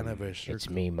pink." Kind of a it's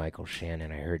circle. me, Michael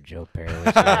Shannon. I heard Joe Perry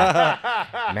was here.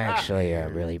 I'm actually a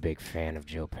really big fan of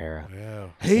Joe Pera. Yeah.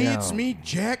 Hey, You it's know. me,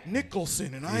 Jack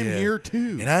Nicholson, and I'm Yeah. here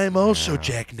too. And I'm also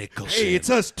Jack Nicholson. Hey, it's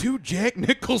us two Jack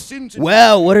Nicholsons.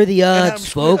 Well, what are the I'm odds,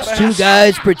 screwed folks? up. Two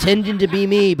guys pretending to be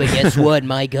me, but guess what?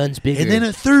 My gun's bigger. And then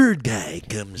a third guy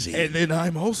comes in. And then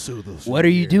I'm also the. What are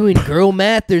you doing, girl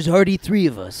math? There's already 3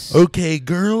 of us. Okay,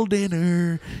 girl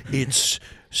dinner. It's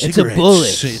It's a cigarettes.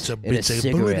 bullet It's a and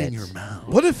a bullet in cigarette. your mouth.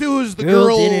 What if it was the girl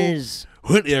girl? dinners.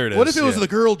 What? There it is. What if it was yeah. the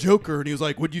girl Joker, and he was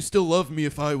like, "Would you still love me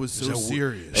if I was so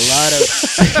serious?"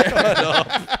 A lot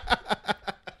of.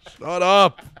 Shut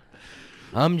up.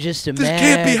 I'm just a This mad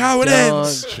can't be how it dog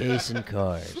ends. chasing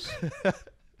cars.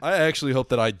 I actually hope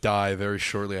that I die very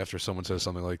shortly after someone says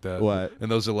something like that. What?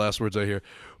 And those are the last words I hear.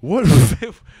 What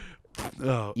if?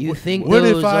 You think What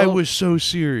those if I all- was so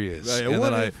serious? Right, and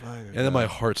what then if I- and then my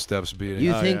heart stops beating.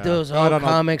 You Oh, think yeah. those I all don't know.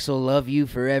 comics will love you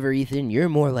forever, Ethan? You're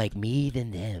more like me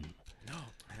than them.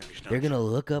 They're gonna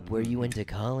look up where you went to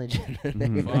college,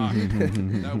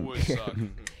 That would suck.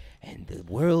 and the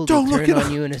world Don't will look turn it on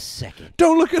up. you in a second.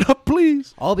 Don't look it up,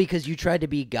 please. All because you tried to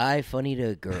be guy funny to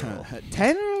a girl.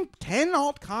 10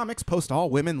 alt comics post all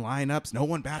women lineups. No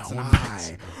one bats an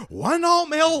eye. One alt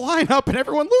male lineup, and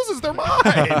everyone loses their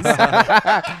minds.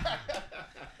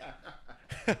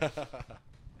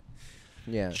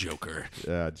 Yeah. Joker.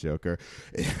 Joker.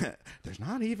 There's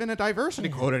not even a diversity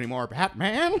quote anymore,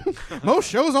 Batman. Most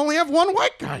shows only have one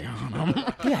white guy on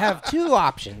them. You have 2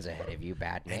 options ahead of you,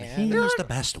 Batman. He's the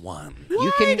best one.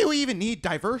 Why do we even need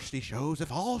diversity shows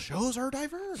if all shows are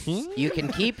diverse? You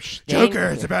can keep staying- Joker,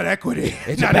 it's about equity,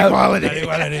 It's not about-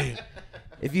 equality.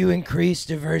 If you increase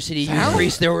diversity, you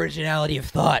increase the originality of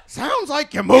thought. Sounds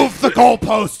like you moved the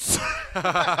goalposts.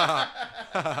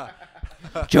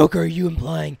 Joker, are you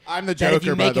implying I'm the that if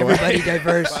you Joker, by make the way. everybody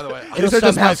diverse, These it'll are just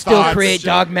somehow my still thoughts. create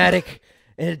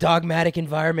a dogmatic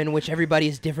environment in which everybody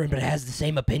is different but has the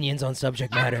same opinions on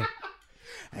subject matter?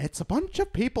 It's a bunch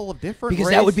of people of different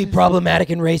Because that would be races. problematic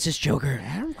and racist, Joker.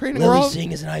 I'm creating a Lily world.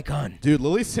 Singh is an icon. Dude,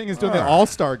 Lily Singh is doing the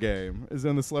All-Star game. Is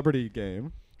doing the celebrity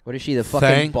game. What is she, the fucking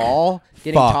Thank ball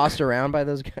getting fuck. tossed around by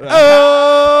those guys?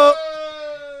 Oh!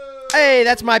 Hey,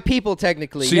 that's my people,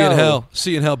 technically. See you in Yo. hell.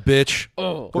 See you in hell, bitch.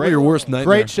 Oh. What were your worst nightmare?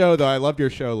 Great show, though. I loved your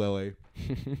show, Lily.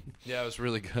 Yeah, it was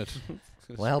really good.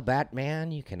 Well,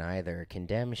 Batman, you can either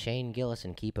condemn Shane Gillis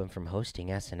and keep him from hosting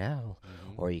SNL,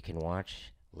 or you can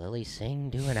watch Lily Singh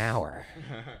do an hour.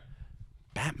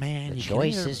 Batman, The you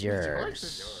choice can is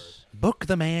yours. book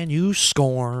the man you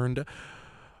scorned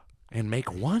and make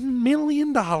 $1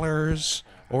 million,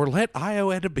 or let Io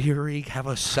Edebiri have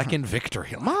a second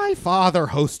victory. My father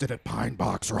hosted at Pine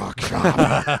Box Rock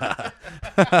Shop.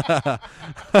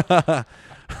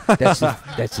 That's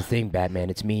the thing, Batman.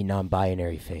 It's me,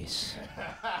 non-binary face.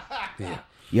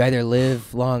 You either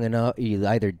live long enough, you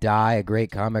either die a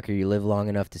great comic, or you live long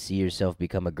enough to see yourself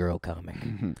become a girl comic.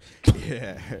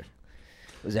 Yeah.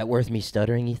 Was that worth me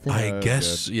stuttering, Ethan? I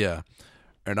guess, yeah.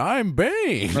 And I'm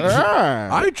Bane.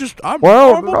 Ah. I'm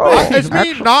Well, normal no. Bane. It's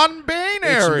me,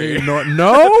 non-binary. No,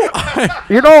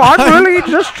 You know, I'm really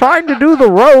just trying to do the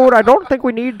road. I don't think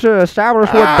we need to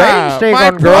establish what Bane's take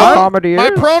on girl comedy my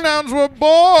is. pronouns were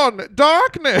born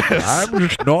darkness. I'm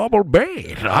just normal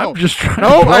Bane. I'm just trying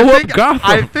no, to blow I up think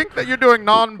Gotham. that you're doing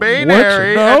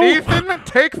non-binary. What? No. And Ethan,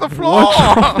 take the floor. What's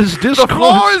all this The discourse?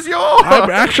 floor is yours. I'm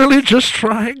actually just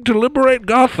trying to liberate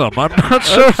Gotham. I'm not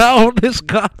sure how this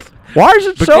got Why is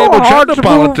it so became a hard gender to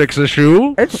move? politics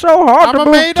issue. It's so hard I'm to a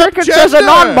move made-up tickets as a gender.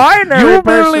 non-binary You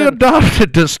merely person.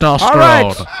 adopted testosterone. All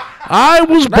right. I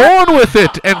was born with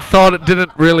it and thought it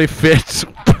didn't really fit.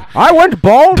 I went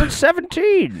bald at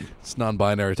 17. It's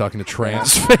non-binary talking to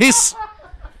trans face.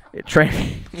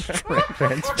 Trans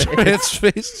Trans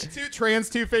face. Two trans,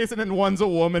 two-faced, and then one's a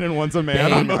woman and one's a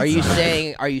man. on Bane, both are you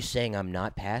sides. saying I'm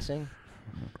not passing?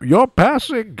 You're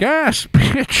passing gas,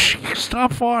 bitch.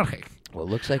 Stop farting. Well, it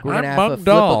looks like we're I'm gonna have to Mug flip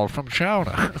Doll from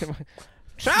Chowder.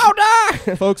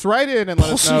 Folks, write in and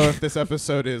let us know if this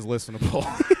episode is listenable.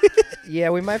 Yeah,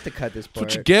 we might have to cut this part.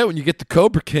 That's what you get when you get the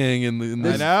Cobra King in the, in I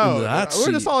this, know. in the hot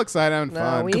We're just seat. all excited having No,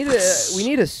 fun. we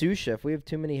need a sous chef. We have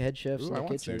too many head chefs Ooh, in I the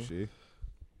want kitchen. sushi.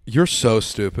 You're so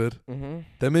stupid. Mm-hmm.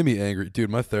 That made me angry. Dude,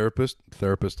 my therapist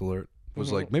alert,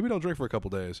 was like, maybe don't drink for a couple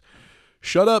days.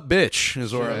 Shut up, bitch,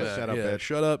 is where I'm at. Shut up, Yeah, bitch.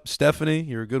 Shut up. Stephanie,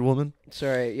 you're a good woman.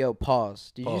 Sorry, yo,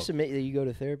 pause. Did you Pause. submit that you go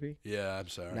to therapy? Yeah, I'm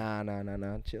sorry. Nah.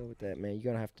 Chill with that, man. You're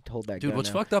gonna have to hold that Dude, gun what's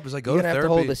now. fucked up is I go You're to gonna have therapy.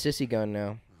 to hold the sissy gun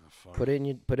now. Put it in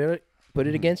your put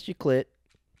it against your clit.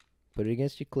 Put it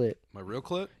against your clit. My real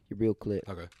clit? Your real clit.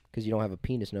 Okay. Because you don't have a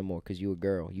penis no more. Because you a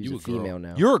girl. You're a female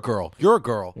now. You're a girl. You're a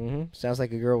girl. Mm-hmm. Sounds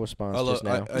like a girl response I just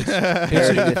now. I,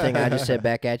 Parody the thing I just said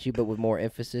back at you, but with more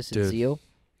emphasis and Dude. zeal.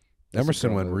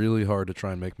 Emerson went really hard to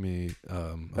try and make me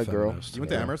a girl. feminist. You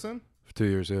went to Emerson? For 2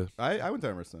 years, yeah. I went to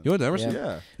Emerson. You went to Emerson?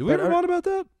 Yeah. Did we ever talk about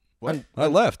that? What? I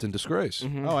left in disgrace.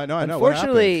 Oh, I know. What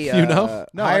Unfortunately, happened? You know?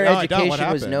 No, higher I don't. What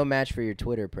education was happened? no match for your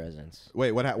Twitter presence.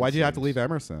 Wait, why'd you have to leave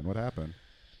Emerson? What happened?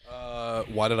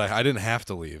 Why did I didn't have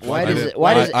to leave. Why I does did-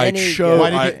 why does I any chose-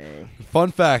 guy- I-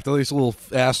 Fun fact, at least a little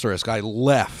asterisk. I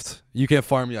left. You can't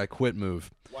fire me. I quit. Move.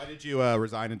 Why did you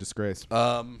resign in disgrace?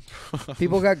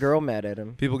 people got girl mad at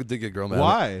him? People did get girl mad.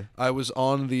 Why? I was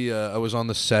on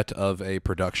the set of a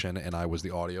production, and I was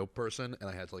the audio person, and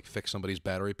I had to like fix somebody's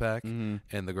battery pack. And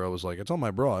the girl was like, "It's on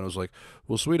my bra," and I was like,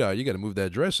 "Well, sweetheart, you got to move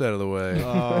that dress out of the way."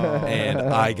 And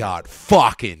I got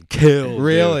fucking killed. dude.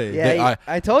 Really? Yeah,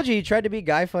 I told you tried to be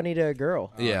guy funny to a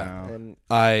girl. Yeah. no. And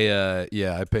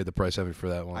I paid the price heavy for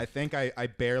that one. I think I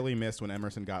barely missed when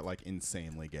Emerson got like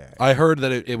insanely gay. I heard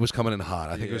that it was coming in hot.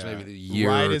 I think it was maybe the year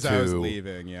right or as two. I was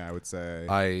leaving. Yeah, I would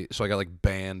say. So I got like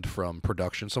banned from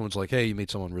production. Someone's like, "Hey, you made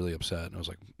someone really upset," and I was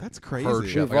like, That's crazy. Heard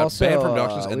shit. we've I got also, banned from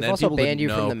productions, and we've then also people banned you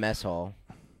didn't from know. the mess hall.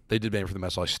 They did ban me from the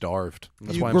mess hall. I starved.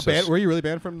 That's You why were I'm so banned. Were you really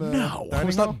banned from the? No, I dining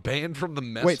was hall? not banned from the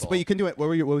mess Wait, hall. but you can do it. What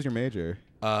was your major?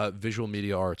 Visual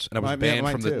media arts, and I was Mine- banned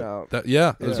mine from too. the. No.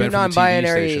 Yeah, it was Two banned from the TV station.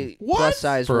 non-binary plus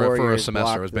size For warriors a semester,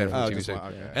 I blocked was banned the- from the Oh, TV just station.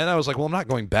 one, okay. And I was like, well, I'm not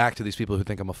going back to these people who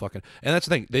think I'm a fucking. And that's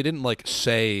the thing. They didn't like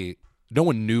say. No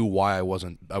one knew why I was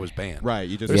banned. Right.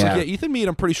 You just. It's Yeah. like, yeah, Ethan Mead,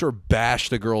 I'm pretty sure,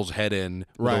 bashed a girl's head in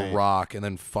with Right. a rock and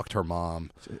then fucked her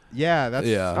mom. Yeah. That's.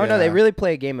 Yeah. Oh no, they really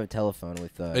play a game of telephone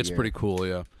with. It's your- pretty cool,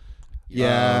 yeah.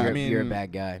 Yeah. You're, I mean, you're a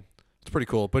bad guy. It's pretty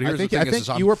cool. But here's I think, the I thing: think is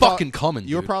I'm you were fucking coming.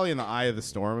 You were dude. probably in the eye of the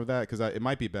storm of that because it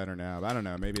might be better now. But I don't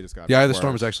know. Maybe it just got. The Eye of the worse.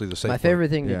 Storm is actually the safe My word. favorite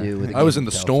thing to Yeah. do with. A I was game in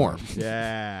of the telephone- storm.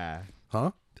 Yeah.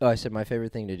 Huh? Oh, I said my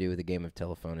favorite thing to do with a game of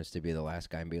telephone is to be the last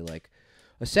guy and be like,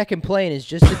 a second plane is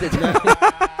just at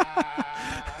the.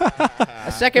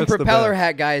 A second That's the propeller best.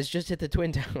 hat guy is just at the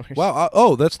Twin Towers.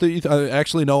 Wow. That's the.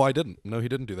 Actually, no, I didn't. No, he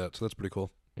didn't do that. So that's pretty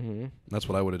cool. Mm-hmm. That's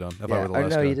what I would have done if I Yeah, were the or last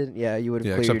no, guy. you didn't. Yeah, you would have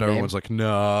Yeah, cleared except your everyone's name. like,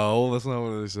 no, that's not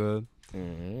what they said.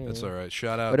 Mhm. That's all right.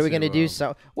 Shout out. What are we to, gonna do?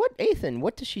 So, what, Ethan?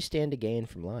 What does she stand to gain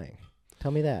from lying?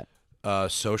 Tell me that.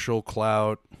 Social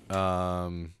clout.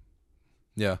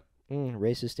 Yeah.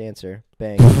 Racist answer.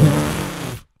 Bang.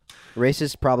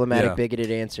 Racist, problematic, Yeah.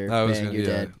 bigoted answer. I was Bang, gonna, you're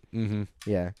yeah. dead. Mm-hmm.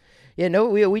 Yeah. Yeah, no,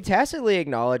 we tacitly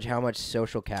acknowledge how much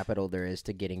social capital there is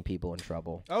to getting people in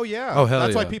trouble. Oh yeah. Oh, hell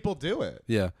That's why yeah. people do it.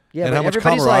 Yeah. Yeah, and but how much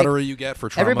everybody's like- camaraderie you get for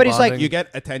trauma everybody's like, bonding. You get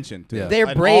attention. To Yeah. it. They're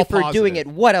And brave all for doing it.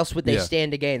 positive. What else would they Yeah.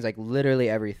 stand to gain? It's like literally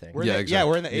everything. We're in Yeah, the, exactly.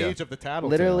 we're in the Yeah. age of the tattletale.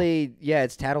 Literally, yeah,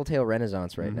 it's tattletale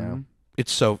renaissance right now.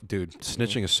 It's so, dude,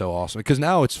 snitching is so awesome because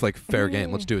now it's like fair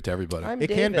game. Let's do it to everybody. I'm It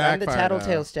David. can I'm the backfire,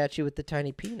 tattletale though. statue with the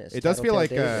tiny penis. It does feel like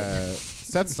Tattletale David.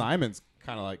 Seth Simon's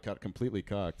kind of like got completely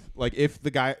cucked. Like if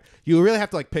the guy, you really have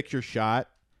to like pick your shot.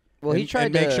 Well, he tried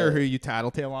and to make sure who you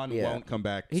tattletale on Yeah. won't come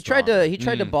back. He strong.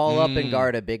 tried to ball up and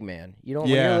guard a big man. You don't.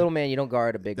 When you're a Yeah. little man, you don't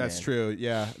guard a big man. That's true.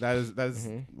 Yeah, that is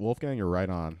Wolfgang. You're right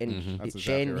on. And That's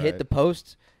Shane exactly hit right. the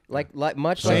post like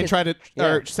much like Shane his- tried to, yeah,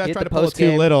 or Seth hit tried the to pull it post too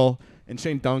game. little, and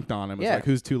Shane dunked on him. It's Yeah. like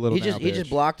who's too little He now, just bitch?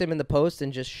 blocked him in the post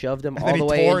and just shoved him And all then the he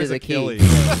way tore into his the key, Achilles.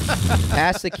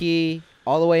 past the key,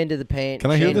 all the way into the paint.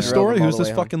 Can I hear Shane the drove story? him all Who's the this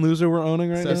way home. fucking loser we're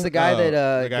owning right now? It's the guy that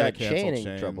the guy got that canceled Shane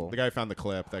in trouble. The guy who found the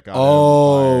clip that got.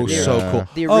 Oh, him fired. so Yeah. cool.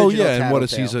 The Oh original yeah, and what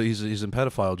is Tattletale. he's in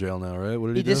pedophile jail now, right? What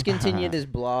did He he do? discontinued his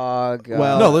blog.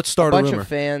 Well, No, let's start a a bunch rumor. of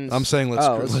fans. I'm saying let's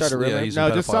start a rumor. Yeah, he's No,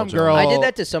 in just pedophile some jail. girl- I did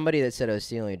that to somebody that said I was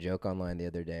stealing a joke online the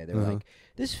other day. They were Uh-huh. like,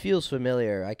 "This feels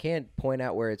familiar. I can't point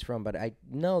out where it's from, but I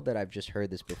know that I've just heard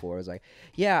this before." I was like,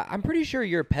 "Yeah, I'm pretty sure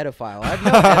you're a pedophile. I have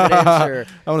no evidence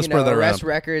or I wanna spread that arrest around.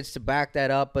 records to back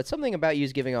that up, but something about you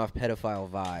is giving off pedophile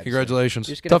vibes." Congratulations.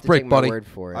 You're just gonna Tough have to break, take buddy. My word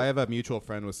for it. I have a mutual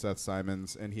friend with Seth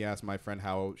Simons, and he asked my friend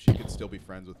how she could still be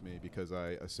friends with me because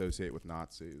I associate with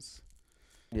Nazis.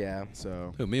 yeah.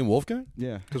 So Who, me and Wolfgang?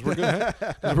 yeah, Because we're gonna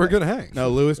hang. We're gonna hang. no,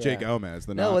 Louis J. Yeah. Gomez.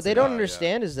 The No, Nazi. what they don't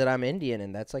understand is that I'm Indian,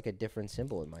 and that's like a different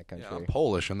symbol in my Yeah, country. I'm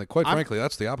Polish, and quite I'm- frankly,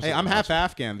 that's the opposite. Hey, of I'm half Nazi.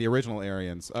 Afghan, the original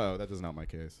Aryans. Oh, that doesn't help my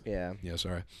case. Yeah. Yeah,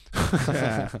 sorry.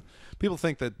 People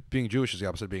think that being Jewish is the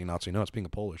opposite of being Nazi. No, it's being a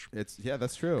Polish. That's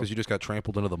true. Because you just got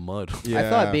trampled into the mud. Yeah. I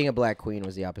thought being a black queen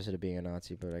was the opposite of being a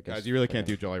Nazi, but I guess Guys, you really can't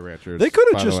do Jolly Ranchers. They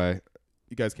coulda by just- the way.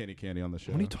 You guys can't eat candy on the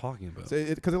show. What are you talking about?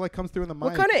 Because it like comes through in the mic.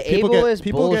 What kind of People ableist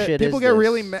people bullshit People is get this?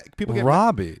 really people get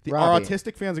Robbie. Our Robbie.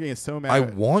 autistic fans are getting so mad. I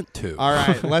want to. All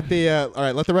right, let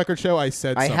the record show I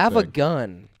said I something. have a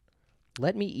gun.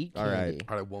 Let me eat All candy. right.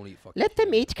 All right, I won't eat fucking Let them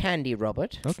candy. eat candy,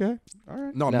 Robert. Okay. All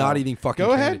right. No, I'm No. not eating fucking Go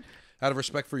candy. ahead. Out of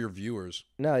respect for your viewers.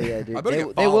 No, yeah, dude. I better They,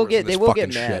 get they will followers get in they this will get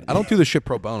fucking mad. shit. I don't do this shit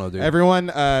pro bono, dude. Everyone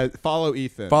follow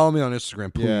Ethan. Follow me on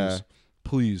Instagram, please. Yeah.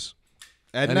 Please.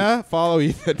 Edna, follow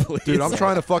Ethan, please. Dude, I'm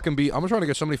trying to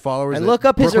get so many followers. And that look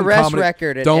up his Brooklyn arrest comedy-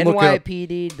 record at Don't look it up.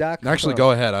 NYPD.com. Actually,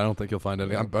 go ahead. I don't think you'll find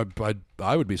anything.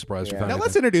 I would be surprised if you Yeah. found Now anything.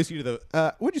 let's introduce you to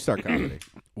the. When'd you start comedy?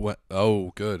 What?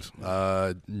 Oh, good.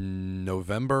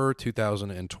 November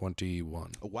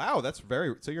 2021. Wow, that's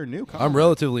very. So you're new. I'm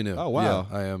relatively new. Oh wow,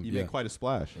 Yeah, I am. You yeah. made quite a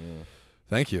splash.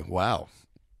 Thank you. Wow.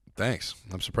 Thanks.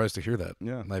 I'm surprised to hear that.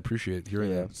 Yeah. I appreciate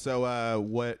hearing Yeah. So,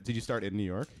 what did you start in New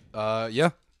York? that. Yeah.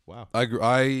 Wow.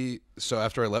 So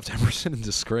after I left Emerson in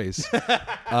disgrace,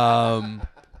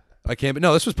 I came.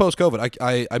 No, this was post COVID.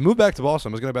 I moved back to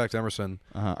Boston. I was going back to Emerson.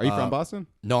 Are you from Boston?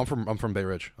 No, I'm from Bay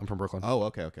Ridge. I'm from Brooklyn. Oh,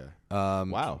 okay.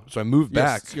 Wow. So I moved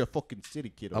back. You're a fucking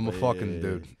city kid. I'm a over fucking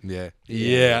there. dude. Yeah.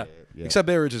 Yeah. Except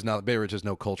Bay Ridge has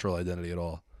no cultural identity at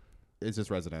all. It's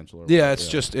just residential. Or Yeah,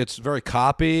 whatever, it's very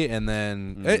copy, and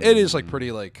then it is like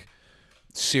pretty like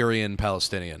Syrian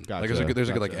Palestinian. Gotcha, Like there's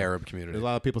a good like gotcha. Arab There's community. a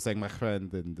lot of people saying my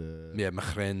friend and. Yeah,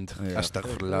 Mahrend, Yeah.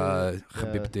 Astaghfirullah,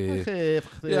 Habibti.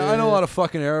 Yeah. Yeah, I know a lot of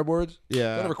fucking Arab words.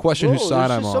 Yeah. Don't ever question Bro, whose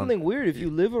side there's I'm just on. something weird. If you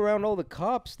live around all the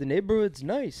cops, the neighborhood's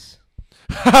nice.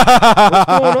 What's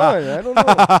going on? I don't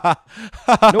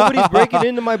know. Nobody's breaking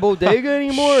into my bodega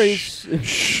anymore.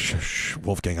 Shh,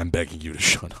 Wolfgang, I'm begging you to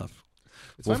shut up.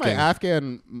 It's why my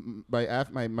Afghan,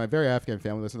 my very Afghan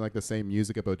family listen to like the same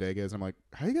music at bodegas. I'm like,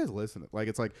 how do you guys listen? Like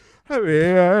it's like, So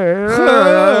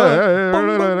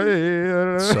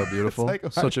beautiful. It's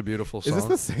like, Such a beautiful song. is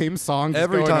this the same song just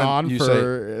Every going time on you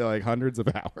for like hundreds of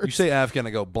hours? You say Afghan,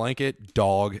 I go blanket,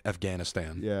 dog,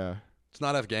 Afghanistan. Yeah, It's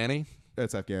not Afghani?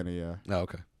 it's Afghani. Yeah, Oh,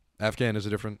 okay. Afghan is a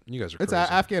different. You guys are it's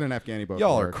crazy. Afghan and Afghani both.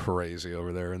 Y'all are work. crazy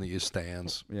over there in the East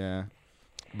Stands. Yeah.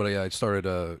 But yeah, I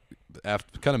started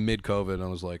after kind of mid COVID, and I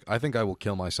was like, I think I will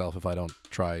kill myself if I don't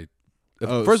try.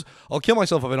 First, I'll kill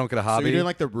myself if I don't get a So hobby. you're doing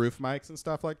like the roof mics and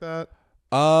stuff like that.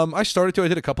 I started to. I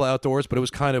did a couple outdoors, but it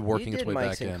was kind of You working did its way mics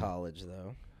back in in. college,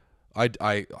 though. I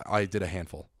did a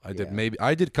handful. Yeah.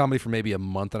 I did comedy for maybe a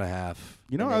month and a half.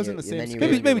 You know, And I then was you- in the and same then you sketch.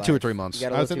 Maybe really 2 or like- 3 months. You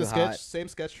got a I was in little the too hot. same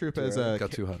sketch troupe Too as early.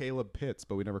 Got too hot. Caleb Pitts,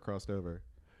 but we never crossed over.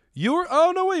 You were?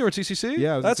 Oh no way! You were at CCC?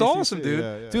 Yeah, I was at that's CCC, awesome, dude.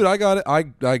 yeah, yeah. Dude, I got it.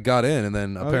 I got in, and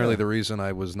then apparently yeah. the reason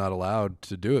I was not allowed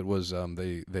to do it was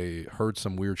they heard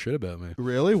some weird shit about me.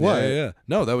 Really? What? Yeah.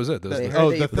 No, that was it. They heard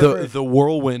Oh, that the you- The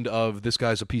whirlwind of this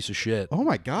guy's a piece of shit. Oh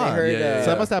my They god! heard, yeah. So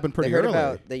that must happen pretty they heard early.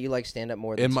 about that you like stand up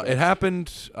more than It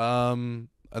happened.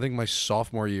 I think my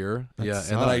sophomore year. That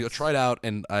and then I sucks. tried out,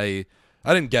 and I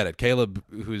didn't get it. Caleb,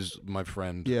 who's my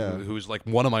friend, Yeah. who's like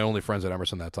one of my only friends at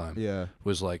Emerson that time, Yeah.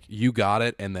 was like, "You got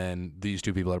it," and then these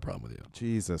two people had a problem with you,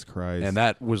 Jesus Christ. and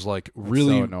that was like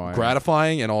really so annoying.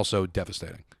 gratifying and also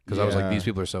devastating because I was like, Yeah. "These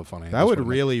people are so funny." that That's would what it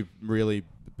really, really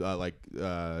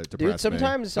depress Dude, me.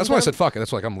 sometimes That's why I said fuck it.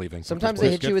 That's like I'm leaving. Sometimes Well,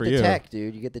 they it's hit you good with for the you. tech,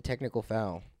 dude. You get the technical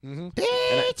foul.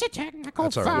 It's a technical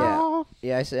That's all right.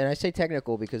 Yeah, I say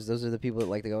technical because those are the people that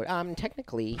like to go.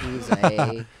 Technically,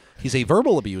 He's a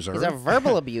verbal abuser. he's a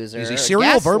verbal abuser. He's a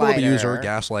serial verbal gaslighter, abuser,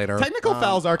 gaslighter. Technical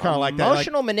fouls are kind of like that. Like,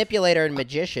 emotional manipulator and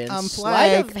magician, flag.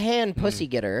 sleight of hand pussy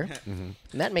getter, and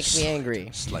that makes me angry.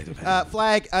 Sleight of hand.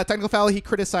 flag, technical foul. He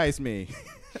criticized me.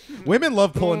 Women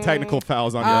love pulling technical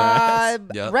fouls on your ass.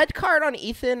 Yep. Red card on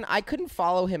Ethan. I couldn't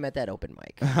follow him at that open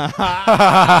mic, and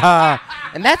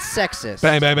that's sexist.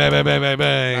 Bang, bang, bang, bang, bang, bang,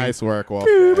 bang. Nice work, Wolf.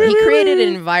 He created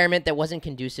an environment that wasn't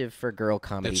conducive for girl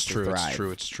comedy It's to true. thrive. It's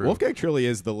true. It's true. Wolfgang truly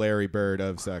is the Larry Bird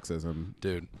of sexism.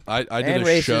 Dude, I did And a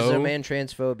racism show. and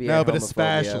transphobia. No, and but homophobia,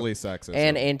 especially sexism.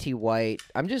 and anti-white.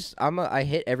 I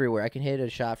hit everywhere. I can hit a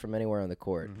shot from anywhere on the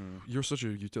court. You're such a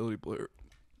utility player.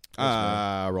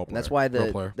 role And that's player. why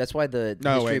the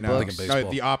No, history wait, no. books baseball.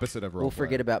 No, the opposite of role will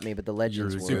forget player. about me, but the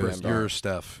legends will remember. You're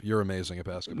Steph. You're amazing at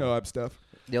basketball. No, I'm Steph.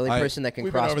 The only person that can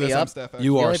We've been cross over me this. I'm up. Steph.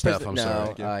 You the are only Steph. person- I'm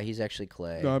no, sorry. he's actually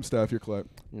Clay. No, I'm Steph. You're Clay.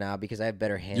 Nah, because I have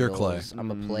better handles. You're Clay.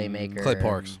 I'm a playmaker. Clay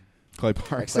Parks. Clay Yeah,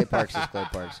 Parks. Clay Parks is Clay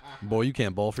Parks. Boy, you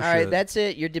can't ball for All shit. right, that's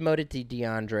it. You're demoted to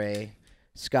DeAndre.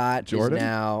 Scott Jordan? is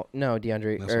now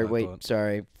DeAndre. That's what I Wait, thought.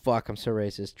 sorry. Fuck, I'm so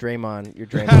racist. Draymond, you're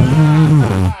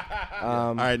Draymond.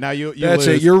 All right, now you That's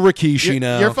lose. it. You're Rikishi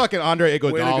now. You're fucking Andre Way to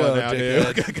Iguodala go, now,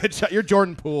 dude. Good shot. You're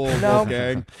Jordan Poole, No.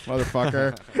 Wolfgang,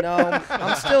 motherfucker. No,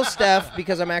 I'm still Steph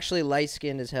because I'm actually light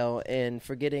skinned as hell, and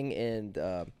forgetting and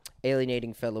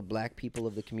alienating fellow black people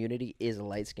of the community is a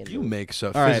light skinned. You make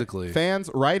so All right, physically. fans,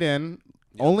 write in.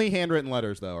 Only handwritten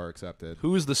letters though are accepted.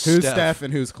 Who's the Who's Steph? Steph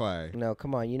and who's Clay? No,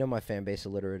 come on. You know my fan base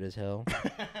illiterate as hell.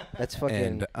 That's fucking.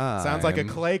 And Sounds like a I'm-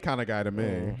 Clay kind of guy to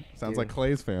me. Sounds dude. like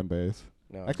Clay's fan base.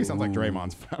 No, Actually, sounds like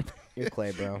Draymond's fan base. you're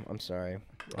Clay, bro. I'm sorry.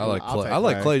 I like I'll Clay. take I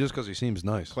like Clay. Clay just because he seems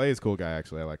nice. Clay is a cool guy,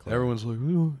 actually. I like Clay. Everyone's like,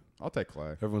 "Ooh." I'll take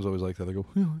Clay. Everyone's always like that. They go,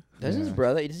 Does his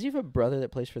brother? Does he have a brother that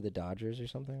plays for the Dodgers or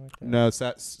something like that? No,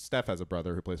 Steph has a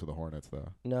brother who plays for the Hornets, though.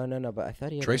 No. But I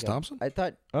thought he had Trace like Thompson? I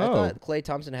thought Klay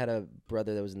Thompson had a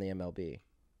brother that was in the MLB.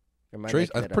 I'm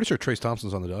pretty sure Trace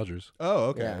Thompson's on the Dodgers. Oh,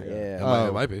 okay. Yeah.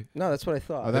 It might be. No, that's what I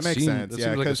thought. Oh, that makes sense. that Yeah,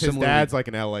 seems like a because his similar- dad's like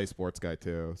an LA sports guy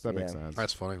too, so that makes Yeah. sense.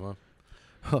 That's funny. Wow.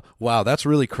 Wow, that's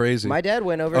really crazy. My dad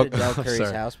went over Oh, to Del Curry's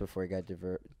sorry. house before he got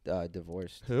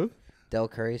divorced. Who? Del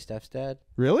Curry, Steph's dad.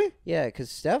 Really? Yeah, because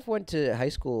Steph went to high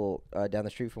school down the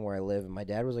street from where I live, and my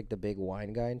dad was like the big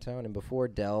wine guy in town. And before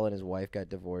Del and his wife got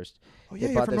divorced, Oh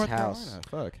they bought this house.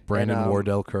 Fuck. Brandon and,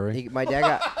 Wardell Curry. My dad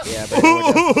got Brandon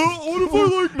Wardell. What if I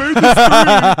like made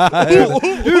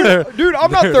this dude,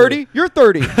 I'm not 30. You're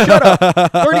 30. Shut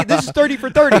up. 30. This is 30 for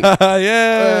 30.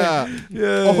 Yeah.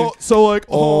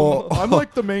 I'm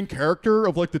like the main character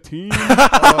of like the team.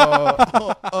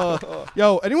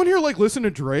 Yo, anyone here like listen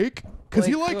to Drake? Because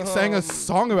he like sang a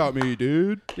song about me,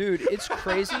 dude. Dude, it's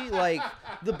crazy. Like,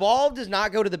 the ball does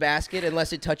not go to the basket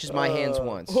unless it touches my hands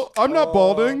once. I'm not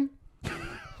balding.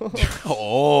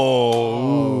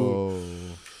 Oh.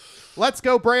 Let's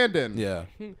go, Brandon. Yeah.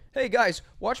 Hey guys,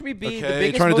 watch me be the Okay,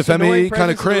 biggest, trying to most defend annoying me,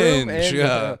 kinda presence in the room, cringe,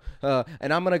 yeah.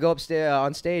 And I'm gonna go upstairs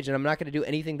on stage, and I'm not gonna do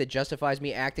anything that justifies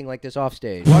me acting like this off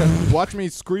stage. Watch me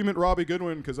scream at Robbie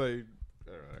Goodwin because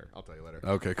I'll tell you later.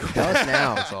 Okay, cool. Tell us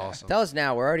now. That's awesome. Tell us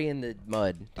now. We're already in the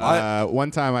mud.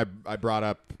 One time I brought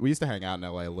up, we used to hang out in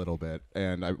LA a little bit,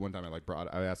 and one time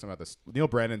I asked him about this. Neil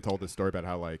Brennan told this story about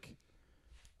how like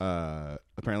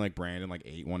apparently like Brandon like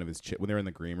ate one of his chips when they were in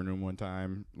the green room one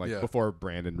time, like before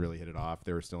Brandon really hit it off.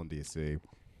 They were still in DC,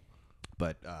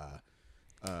 but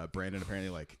Brandon apparently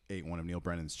like ate one of Neil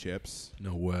Brennan's chips.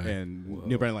 No way. And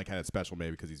Neil Brennan like had it special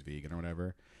maybe because he's vegan or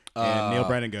whatever. And Neil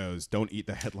Brennan goes, "Don't eat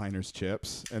the headliner's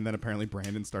chips." And then apparently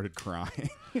Brandon started crying.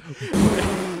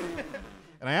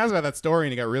 And I asked about that story,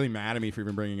 and he got really mad at me for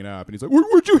even bringing it up. And he's like,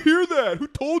 "Where'd you hear that? Who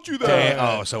told you that?"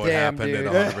 Oh, so it Damn, happened. dude.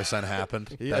 It 100% happened.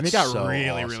 And he That's got so really,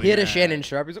 awesome. really He hit a mad. Shannon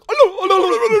Sharp. He's like, oh,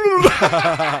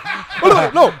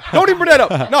 no, don't even bring that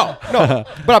up. No.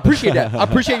 But I appreciate that. I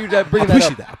appreciate you bringing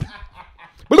that up.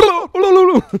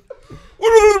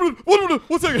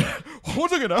 One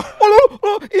second. Now.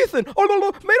 Ethan. Made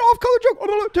off color joke.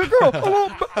 To a girl.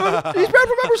 He's bad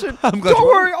from Emerson. Don't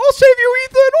worry. I'll save you,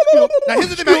 Ethan. Now here's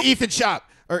the thing about Ethan Shop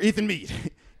or Ethan Mead.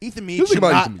 Ethan Mead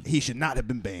should not have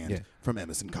been banned from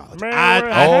Emerson College.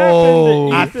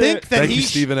 I think that Thank you,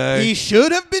 Stephen A. he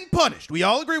should have been punished. We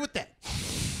all agree with that.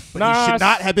 But he should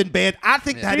not have been banned. I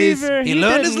think that is he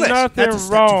learned did his lesson. nothing That's a step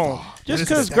too wrong. far. Just That is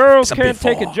because a girls step can't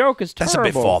take a far. joke is That's a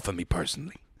bit terrible. far for me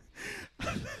personally. We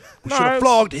No, should have it's-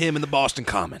 flogged him in the Boston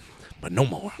Common, but no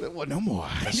more. Well, no more.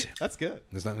 That's good.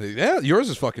 It's not, yeah, yours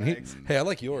is fucking heat. Hey, I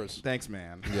like yours. Thanks,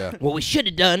 man. Yeah. What we should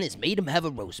have done is made him have a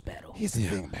roast battle. Here's the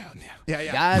thing about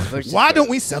it. Guys versus Why don't girls.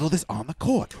 we settle this on the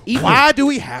court? Even- Why do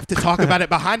we have to talk about it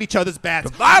behind each other's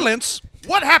backs? Violence.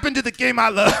 What happened to the game I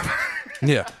love?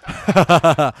 Yeah.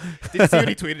 Did you see what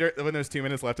he tweeted when there's 2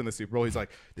 minutes left in the Super Bowl? He's like,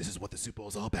 This is what the Super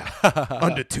Bowl's all about.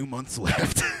 Under 2 months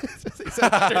left. he said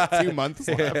there's 2 months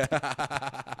left.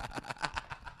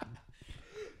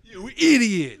 You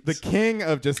idiot. The king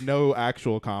of just no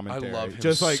actual commentary. love him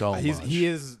just like so much. he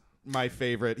is my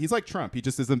favorite. He's like Trump. He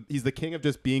just is. He's the king of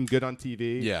just being good on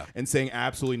TV. Yeah. and saying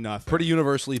absolutely nothing. Pretty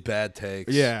universally bad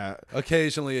takes. Yeah.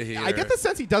 Occasionally a heater. I get the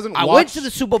sense he doesn't. I watch went to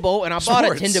the Super Bowl and I bought a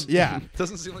sports. Tinder. Yeah.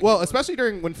 Doesn't seem like Well, especially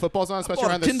during when football's on, especially bought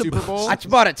a around the Tinder Super Boost. Bowl. I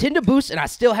bought a Tinder Boost and I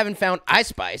still haven't found Ice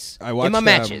Spice in my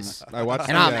matches. I watched.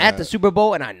 And I'm at the Super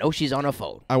Bowl and I know she's on her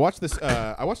phone. I watched this.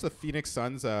 I watched the Phoenix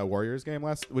Suns Warriors game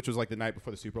which was like the night before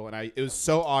the Super Bowl, and it was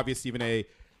so obvious Stephen A.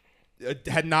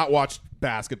 Had not watched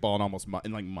basketball in almost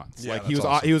in like months. Yeah, Like he that's was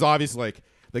awesome. he was obviously like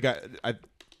the guy.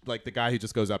 Like the guy who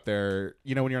just goes up there.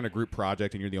 You know when you're on a group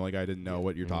project and you're the only guy who didn't know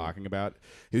what you're talking about.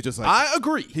 He was just like, I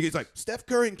agree. He's like, Steph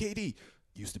Curry and KD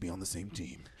used to be on the same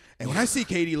team. And when I see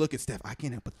KD look at Steph, I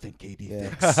can't help but think KD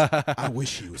thinks, I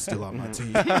wish he was still on my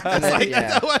team. And then,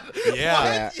 yeah.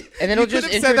 Yeah. And then he'll just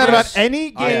said that about introduce. any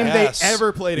game Yes. they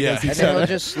ever played Yeah. against And each then other. he'll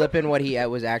just slip in what he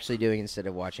was actually doing instead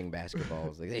of watching basketball.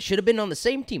 It's like, they should have been on the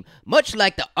same team, much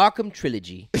like the Arkham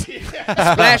trilogy.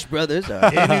 The Splash Brothers are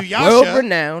Inuyasha. world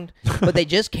renowned, but they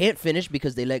just can't finish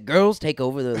because they let girls take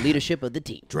over the leadership of the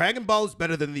team. Dragon Ball is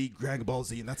better than the Dragon Ball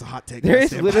Z, and that's a hot take. There I is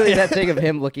stand literally by. that thing of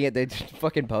him looking at the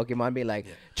fucking Pokemon, being like,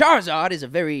 Charizard is a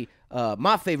very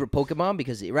my favorite Pokemon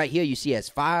because right here you see he has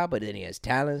fire, but then he has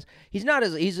talents. He's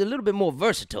a little bit more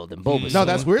versatile than Bulbasaur. No,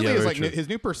 that's weirdly Yeah, is very like true. his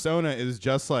new persona is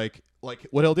just like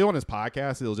what he'll do on his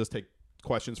podcast. He'll just take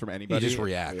questions from He anybody. just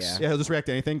reacts. Yeah. Yeah, he'll just react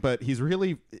to anything. But he's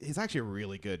actually a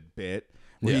really good bit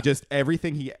where he just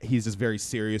everything he's just very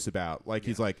serious about. Like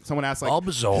he's like someone asked like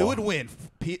who would win?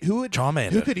 Who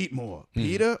could eat more,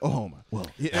 Peter or Homer? Well,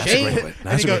 Shane. He goes,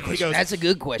 That's a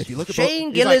good question. if you look at Shane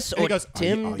both, Gillis he or goes,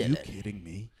 Tim Are you Dillon? kidding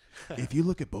me? If you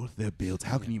look at both their builds,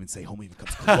 how can you even say Homer even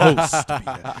comes close to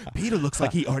Peter? Peter looks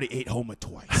like he already ate Homer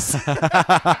twice.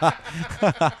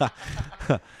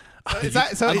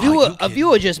 A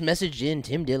viewer just messaged in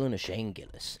Tim Dillon or Shane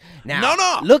Gillis.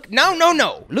 Now, look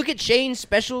at Shane's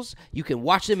specials. You can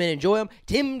watch them and enjoy them.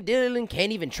 Tim Dillon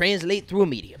can't even translate through a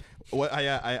medium. What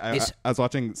I was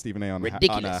watching Stephen A. on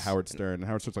Howard Stern, and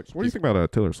Howard Stern's like, "What do you think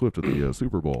about Taylor Swift at the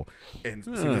Super Bowl?" And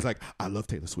Stephen A's like, "I love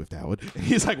Taylor Swift, Howard." And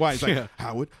he's like, "Why?" He's like,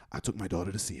 "Howard, I took my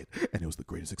daughter to see it, and it was the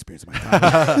greatest experience of my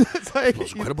time." It's like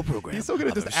Most incredible program. He's so good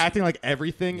at just acting like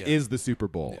everything is the Super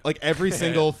Bowl. Like every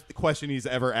single question he's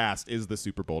ever asked is the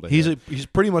Super Bowl to him. He's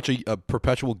pretty much a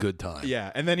perpetual good time.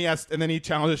 Yeah, and then he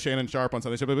challenges Shannon Sharp on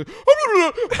Sunday Show.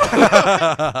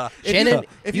 Shannon,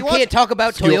 you can't talk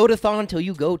about Toyotathon until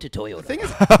you go to Toyota. The thing is,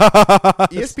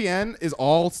 ESPN is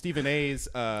all Stephen A's.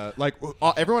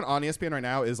 Everyone on ESPN right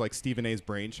now is like Stephen A's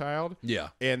brainchild. Yeah,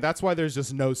 and that's why there's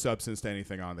just no substance to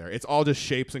anything on there. It's all just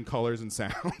shapes and colors and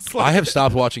sounds. I have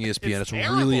stopped watching ESPN. It's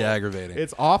really aggravating.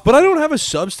 It's awful. But I don't have a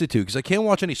substitute because I can't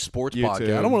watch any sports You podcast.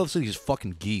 too. I don't want to listen to these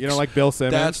fucking geeks. You know, like Bill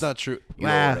Simmons. That's not true.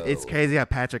 Wow, No. it's crazy how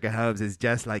Patrick Mahomes is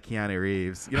just like Keanu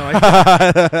Reeves. You know, like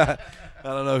I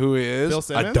don't know who he is. Bill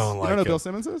Simmons. I don't You like don't know him. who Bill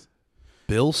Simmons is?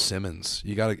 Bill Simmons.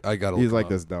 I gotta. He's look like him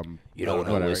this up. dumb. You don't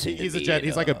wanna whatever. listen to He's me He's like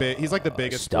he's like the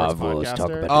biggest sports Stavros talk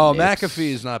podcaster. about Oh, the Knicks.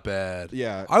 McAfee is not bad.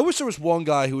 Yeah. I wish there was one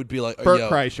guy who would be like Bert yo,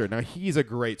 Kreischer. Now he's a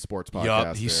great sports podcaster.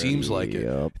 Yup, he seems like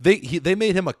Yup. it. They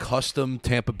made him a custom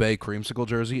Tampa Bay creamsicle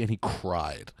jersey, and he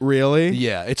cried. Really?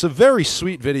 Yeah, it's a very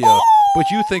sweet video, but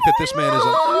you think that this man is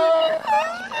a.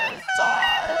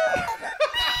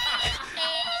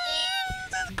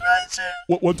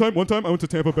 One time I went to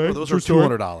Tampa Bay. those True are story.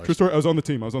 $200. True story. I was on the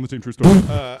team. True story.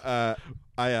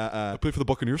 I played for the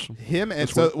Buccaneers. Him and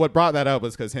so what brought that up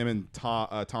was because him and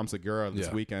Tom Segura this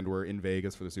Yeah. weekend were in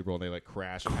Vegas for the Super Bowl. And they like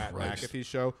crashed Pat McAfee's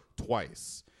show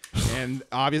twice, and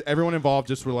everyone involved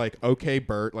just were like, "Okay,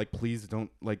 Bert, like please don't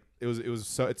like." It was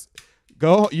so it's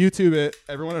go YouTube it.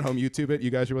 Everyone at home YouTube it. You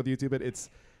guys should both YouTube it. It's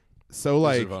so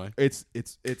like it's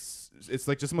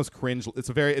like just the most cringe.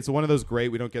 It's one of those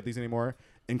great. We don't get these anymore.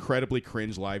 Incredibly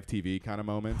cringe live TV kind of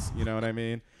moments. You know what I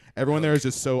mean? Everyone there is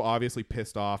just so obviously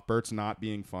pissed off. Bert's not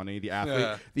being funny. The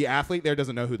athlete there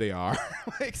doesn't know who they are.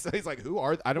 Like so he's like, who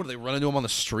are I don't What, do they run into him on the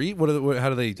street? How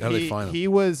do they find him? He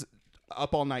was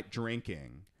up all night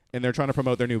drinking, and they're trying to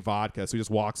promote their new vodka. So he just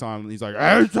walks on, and he's like,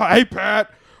 "Hey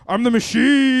Pat, I'm the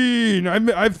machine. I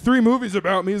have 3 movies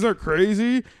about me. Is that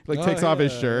crazy?" He takes off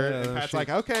his shirt, and Pat's like,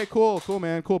 "Okay, cool,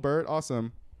 man, cool, Bert,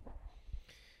 awesome."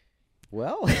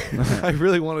 Well, I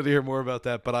really wanted to hear more about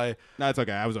that, but No, it's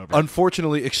okay. I was over.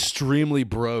 unfortunately extretly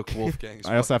broke Wolfgang's.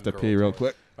 I also have to fucking pee girl real talk.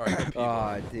 quick. All right, go pee.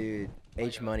 oh, dude,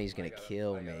 H Money's gonna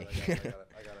kill me.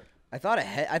 I thought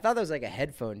that was like a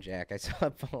headphone jack. I saw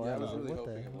it fall out. I was like, what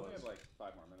the hell?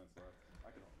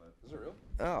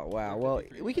 Oh wow. Well,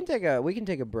 we can take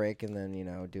a break and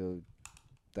then do.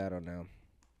 I don't know.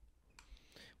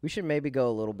 We should maybe go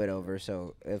a little bit over,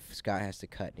 so if Scott has to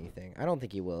cut anything, I don't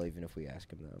think he will, even if we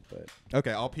ask him though. But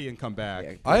Okay, I'll pee and come back.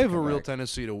 yeah, I have a come real back.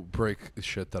 tendency to break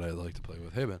shit that I like to play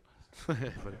with. Hey man.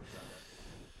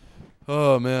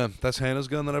 Oh man, that's Hannah's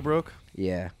gun that I broke.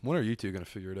 Yeah, When are you two gonna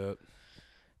figure it out?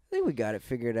 I think we got it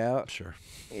figured out. Sure.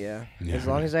 Yeah, Yeah. as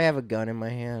long as I have a gun in my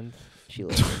hand, she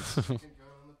listens.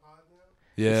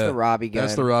 Yeah, It's the Robbie gun.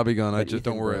 That's the Robbie gun. I but just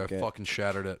Ethan don't worry. I broke it. fucking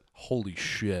shattered it. Holy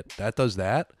shit, that does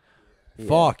that? Yeah.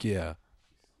 Fuck yeah,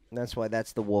 That's why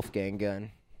that's the Wolfgang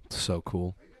gun. so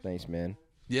cool. Nice man.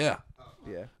 Yeah.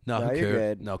 Yeah. No, who you're cares?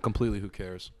 good. No, completely. Who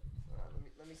cares?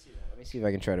 Let me see if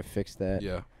I can try to fix that.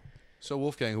 Yeah. So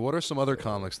Wolfgang, what are some other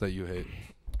comics that you hate?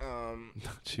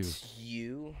 You.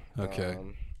 You. Okay.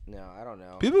 No, I don't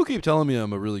know. People keep telling me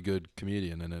I'm a really good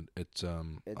comedian, and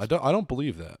I don't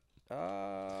believe that.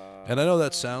 And I know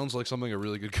that sounds like something a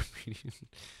really good comedian,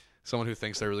 someone who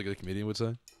thinks they're a really good comedian would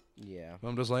say. Yeah.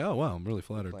 I'm just like, oh wow, I'm really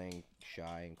flattered. Playing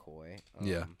shy and coy.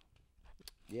 Yeah.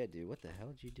 Yeah, dude. What the hell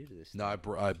did you do to this? No, I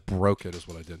broke it is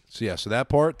what I did. So yeah, so that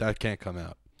part that can't come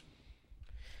out.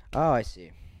 Oh, I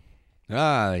see.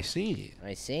 Ah, I see.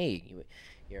 I see.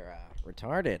 You're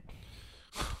retarded.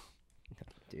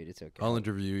 Dude, it's okay. I'll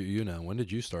interview you now. When did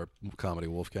you start comedy,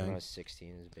 When I Wolfgang? was 16,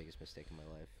 it was the biggest mistake of my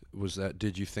life. Was that?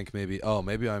 Did you think maybe? Oh,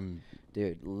 maybe I'm.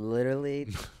 Dude, literally,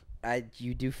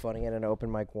 you do funny at an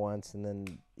open mic once, and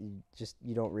then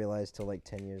you don't realize till like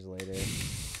 10 years later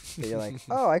that you're like,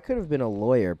 oh, I could have been a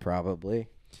lawyer probably.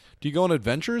 Do you go on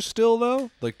adventures still though?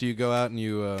 Like, do you go out and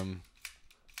you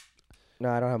No,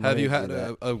 I don't have money. Have you to had do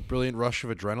that. a brilliant rush of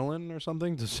adrenaline or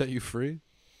something to set you free?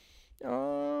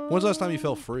 When's the last time you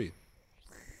felt free?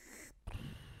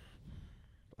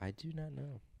 I do not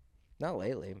know. Not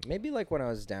lately. Maybe like when I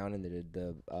was down in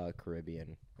the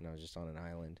Caribbean and I was just on an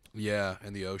island. Yeah,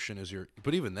 and the ocean is your.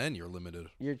 But even then, you're limited.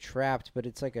 You're trapped, but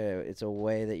it's like it's a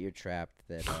way that you're trapped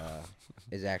that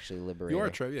is actually liberating. You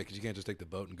are trapped, yeah, because you can't just take the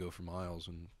boat and go for miles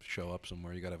and show up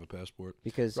somewhere. You gotta have a passport.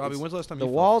 Because Robbie, when's the last time the you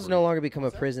felt walls free? no longer become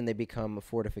a prison; they become a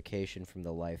fortification from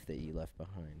the life that you left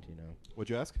behind. You know.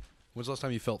 What'd you ask? When's the last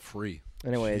time you felt free?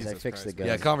 Anyways, I Jesus fixed the Christ, gun.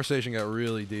 Yeah, conversation got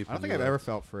really deep. I don't think I've ever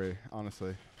felt free,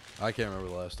 honestly. I can't remember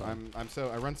the last time.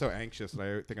 I run so anxious that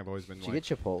I think I've always been. Did you like,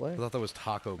 get Chipotle? I thought that was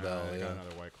Taco Bell. I yeah. got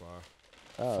another White Claw.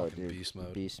 Oh, fucking dude. beast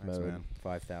mode. Beast Thanks, mode. man.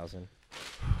 5,000.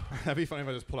 That'd be funny if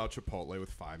I just pulled out Chipotle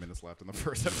with 5 minutes left in the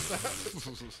first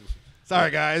episode.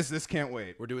 Sorry, guys, this can't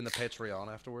wait. We're doing the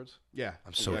Patreon afterwards. Yeah,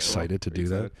 I'm so exactly. excited to Pretty do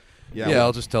that. excited. Yeah, well,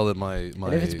 I'll just tell that my.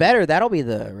 And if it's better, that'll be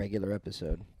the regular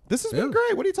episode. this has been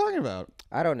great. What are you talking about?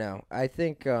 I don't know. I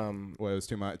think Well, it was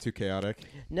too chaotic.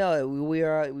 no.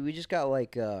 We just got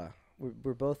like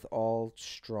we're both all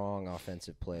strong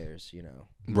offensive players. You know.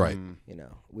 Right. You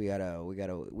know. We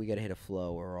gotta hit a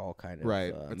flow where we're all kind of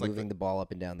Right. It's like moving the ball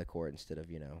up and down the court instead of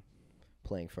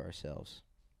playing for ourselves.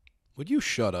 Would you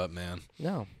shut up, man?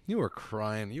 No. You were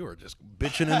crying. You were just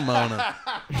bitching and moaning.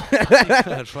 You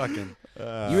got fucking.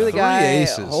 You were the 3 guy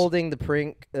aces. holding the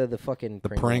prank, the fucking The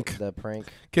prank. prank. The prank.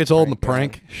 Kids holding the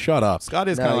Prank prank. Shut up. Scott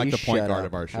is No, kind of like you the point shut guard up.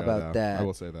 of our show. How about though. that? I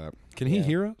will say that. Can he Yeah.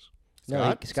 hear us? No,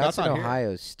 Scott? Scott's in not here.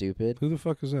 Ohio, stupid. Who the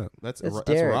fuck is that? That's That's that's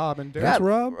Derek. Rob and Derek. That's God,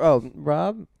 Rob? Oh,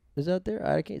 Rob is out there.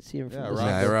 I can't see him from Yeah, this.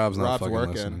 Nah, Rob's not fucking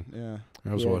working. listening. Yeah.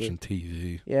 I was Yeah, watching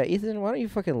TV. Yeah, Ethan, why don't you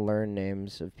fucking learn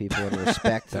names of people and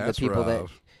respect the That's people that Rob.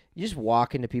 you just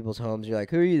walk into people's homes. You're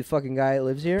like, who are you, the fucking guy that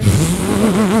lives here?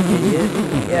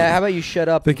 Idiot. Yeah, how about you shut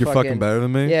up? Think and you're fucking better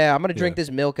than me? Yeah, I'm gonna drink Yeah.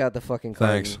 this milk out the fucking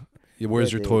carton. Thanks. Yeah,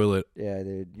 where's Yeah, your dude. toilet? Yeah,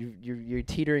 dude, you're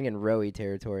teetering in rowy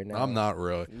territory now. I'm not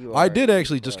really. You I are. did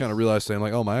actually just kind of realize saying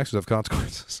like, oh, my actions have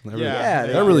consequences. That really, Yeah,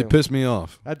 they that really do. pissed me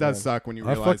off. That does suck when you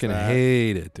I realize fucking that.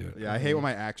 hate it, dude. Yeah, I hate when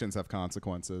my actions have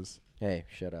consequences. Hey,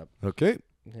 shut up. Okay.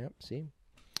 Yep. See,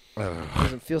 Ugh.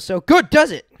 doesn't feel so good,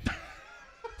 does it?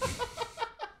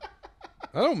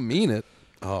 I don't mean it.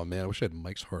 Oh man, I wish I had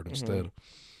Mike's heart instead.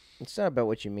 It's not about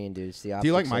what you mean, dude. It's the opposite. Do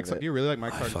you like Mike's? Do you really like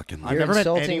Mike's? I Hard? fucking- I've You're never met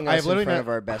insulting any. us I've literally in front met, of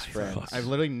our best friends. I've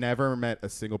literally never met a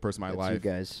single person in my That's life you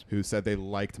guys. who said they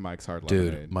liked Mike's Hard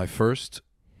Lemonade. Dude, my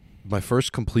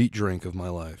first complete drink of my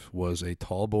life was a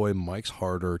tall boy Mike's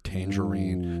Harder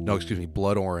tangerine. No, excuse me,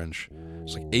 blood orange.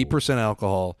 It's like 8%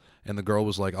 alcohol, and the girl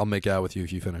was like, "I'll make out with you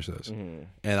if you finish this."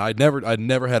 And I'd never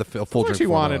had a full Of course drink. she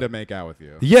before wanted that. to make out with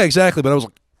you. Yeah, exactly. But I was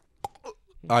like,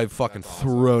 I fucking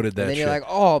throated that And then shit. you're like,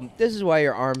 oh, this is why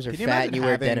your arms are Can you fat and imagine you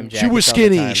wear having- denim She jackets. She was all the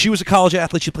skinny. time. She was a college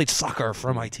athlete. She played soccer for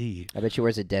MIT. I bet she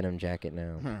wears a denim jacket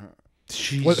now.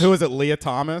 She's Who was it? Leah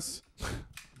Thomas,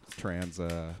 trans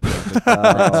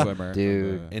Oh, swimmer.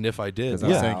 dude. and if I did, Because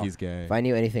yeah. I think he's gay. If I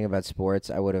knew anything about sports,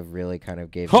 I would have really kind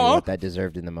of gave you what that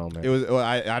deserved in the moment. It was. Well,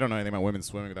 I don't know anything about women's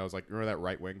swimming. But that was like, remember that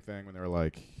right wing thing when they were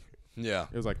like, Yeah.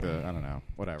 it was like the I don't know,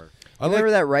 whatever. I Remember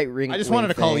like that right ring? I just wing wanted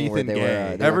to call thing where Ethan they gay.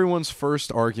 Were, they were- everyone's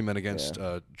first argument against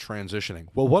transitioning.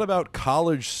 Well, what about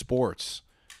college sports?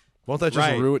 Won't that just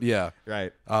Right. ruin? Yeah.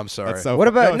 Right. I'm sorry. That's so. What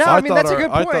about? No, I I mean thought that's a our-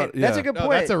 good I point. thought- That's yeah. a good No,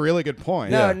 point. that's a really good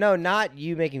point. No, Yeah. no, not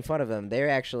you making fun of them. They're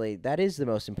actually that is the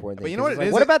most important thing. But you know 'cause what it's it like,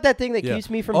 is? what about that thing that Yeah. keeps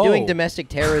me from doing Oh. domestic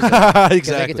terrorism? Because I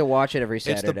Exactly. get to watch it every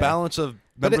Saturday. It's the balance of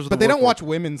But, members of but the they don't workforce. watch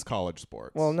women's college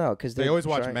sports. Well, no, because They always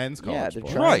watch men's Yeah, college they're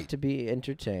sports. trying Right. to be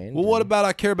entertained. Well, what and- about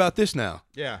I care about this now?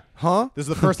 Yeah. Huh? This is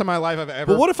the first time in my life I've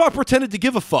ever. But what if I pretended to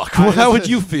give a fuck? How would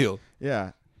you feel?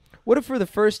 Yeah. What if for the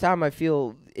first time I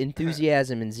feel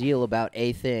enthusiasm and zeal about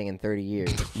a thing in 30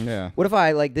 years? Yeah. What if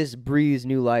I like this breathes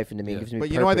new life into me? Yeah. Gives me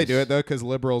But you know why they do purpose? it though? Because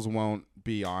liberals won't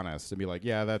be honest and be like,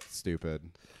 "Yeah, that's stupid."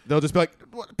 They'll just be like,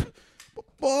 "What?"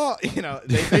 Well, you know,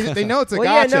 they know it's a Well,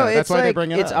 gotcha. yeah, no, That's it's why like they bring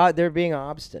it it's up. they're being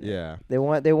obstinate. Yeah. They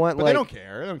want But like they don't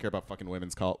care. They don't care about fucking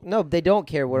women's college. no, they don't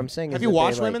care. What I'm saying is Have you that they,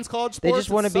 watched like, women's college They sports?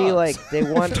 just want to It be sucks. like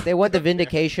they want the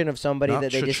vindication of somebody Not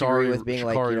that they Shachari- disagree with, being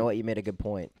like, you Shachari- know what, you made a good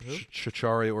point.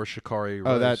 Shachari or Shikari. Oh,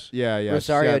 Rose. that yeah, yeah.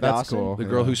 Rosario yeah, that's Dawson? cool. The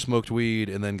girl yeah. who smoked weed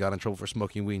and then got in trouble for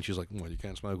smoking weed. And she's like, "What? You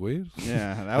can't smoke weed?"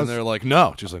 Yeah, that And was they're like,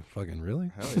 "No." She's like, "Fucking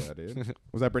really?" hell yeah, dude.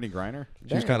 Was that Brittany Griner?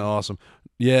 She was kind of awesome.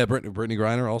 Yeah, Brittany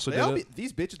Griner also They did all it.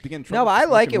 these bitches begin. No, but I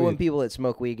like it when people that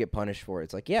smoke weed get punished for it.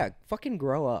 It's like, yeah, fucking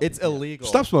grow up. It's illegal.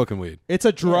 Stop smoking weed. It's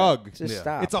a drug. Just Yeah.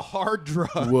 stop. It's a hard drug.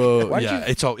 Whoa, Why don't yeah,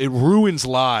 you- it ruins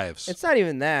lives. It's not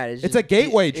even that. It's It's just, a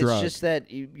gateway drug. It's just that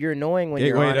you're annoying when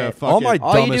Gateway you're on to it. fucking All my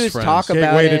All you do dumbest is friends. talk about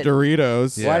gateway it. to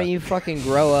Doritos. Yeah. Why don't you fucking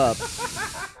grow up?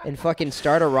 and fucking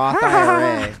start a Roth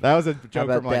IRA. That was a joke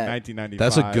about from like that? 1995.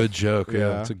 That's a good joke. Yeah,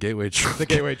 Yeah. it's a gateway drug. It's a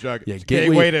gateway drug. Yeah,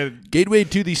 gateway to. Gateway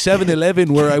to the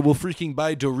 7-Eleven where I will freaking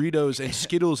buy Doritos and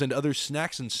Skittles and other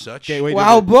snacks and such. Gateway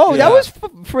Wow, to bro, Yeah. that was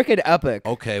freaking epic.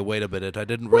 Okay, wait a minute. I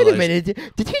didn't Wait realize. a minute.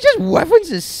 Did he just reference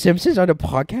The Simpsons on the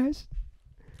podcast?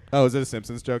 Oh, is it a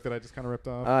Simpsons joke that I just kind of ripped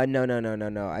off?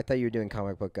 No. I thought you were doing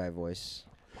comic book guy voice.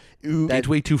 Ooh,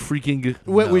 Gateway to freaking.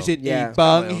 what no. was it? Yeah. A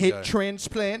bung My own hit guy.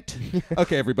 transplant?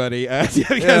 Okay, everybody.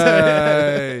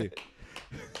 Yay.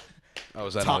 Oh,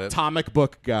 is that not it? Atomic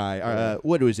book guy.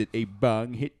 What was it? A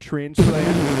bung hit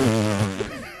transplant?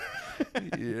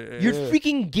 You're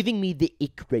freaking giving me the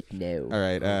ick right now. All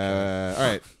right. All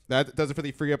right. That does it for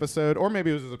the free episode, or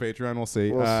maybe it was just a Patreon. We'll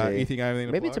see. We'll see. Ethan, got anything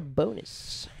to Maybe it's a plug?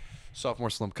 bonus. Sophomore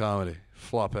Slump Comedy.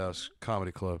 Flophouse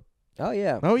Comedy Club. Oh,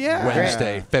 yeah. Oh yeah.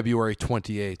 Wednesday, February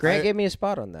 28th. Grant gave me a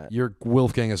spot on that. Your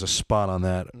Wolfgang has a spot on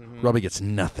that. Robbie gets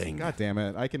nothing. God damn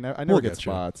it! I never We'll get get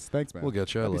you. spots. Thanks, man. We'll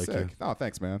get you. I That'd be like sick. you. Oh,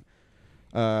 thanks, man.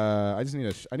 I just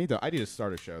need I need to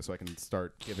start a show so I can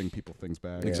start giving people things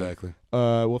back. Exactly.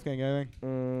 Wolfgang, anything?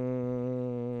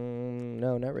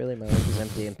 No, not really. My life is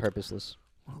empty and purposeless.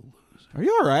 Are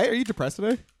you all right? Are you depressed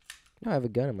today? No, I have a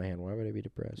gun in my hand. Why would I be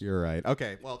depressed? You're right.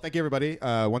 Okay. Well, thank you, everybody.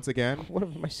 Once again,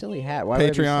 What my silly hat? Why would I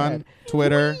be Patreon, sad?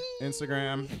 Twitter,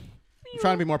 Instagram. I'm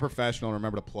trying to be more professional.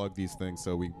 Remember to plug these things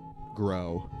so we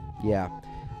grow. Yeah.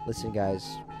 Listen,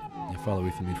 guys. Yeah, follow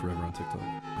Ethan Mead Forever on TikTok.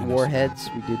 And Warheads,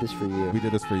 we do this for you. We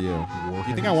did this for you. Do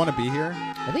you think I want to be here?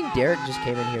 I think Derek just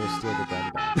came in here to steal the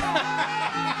gun back.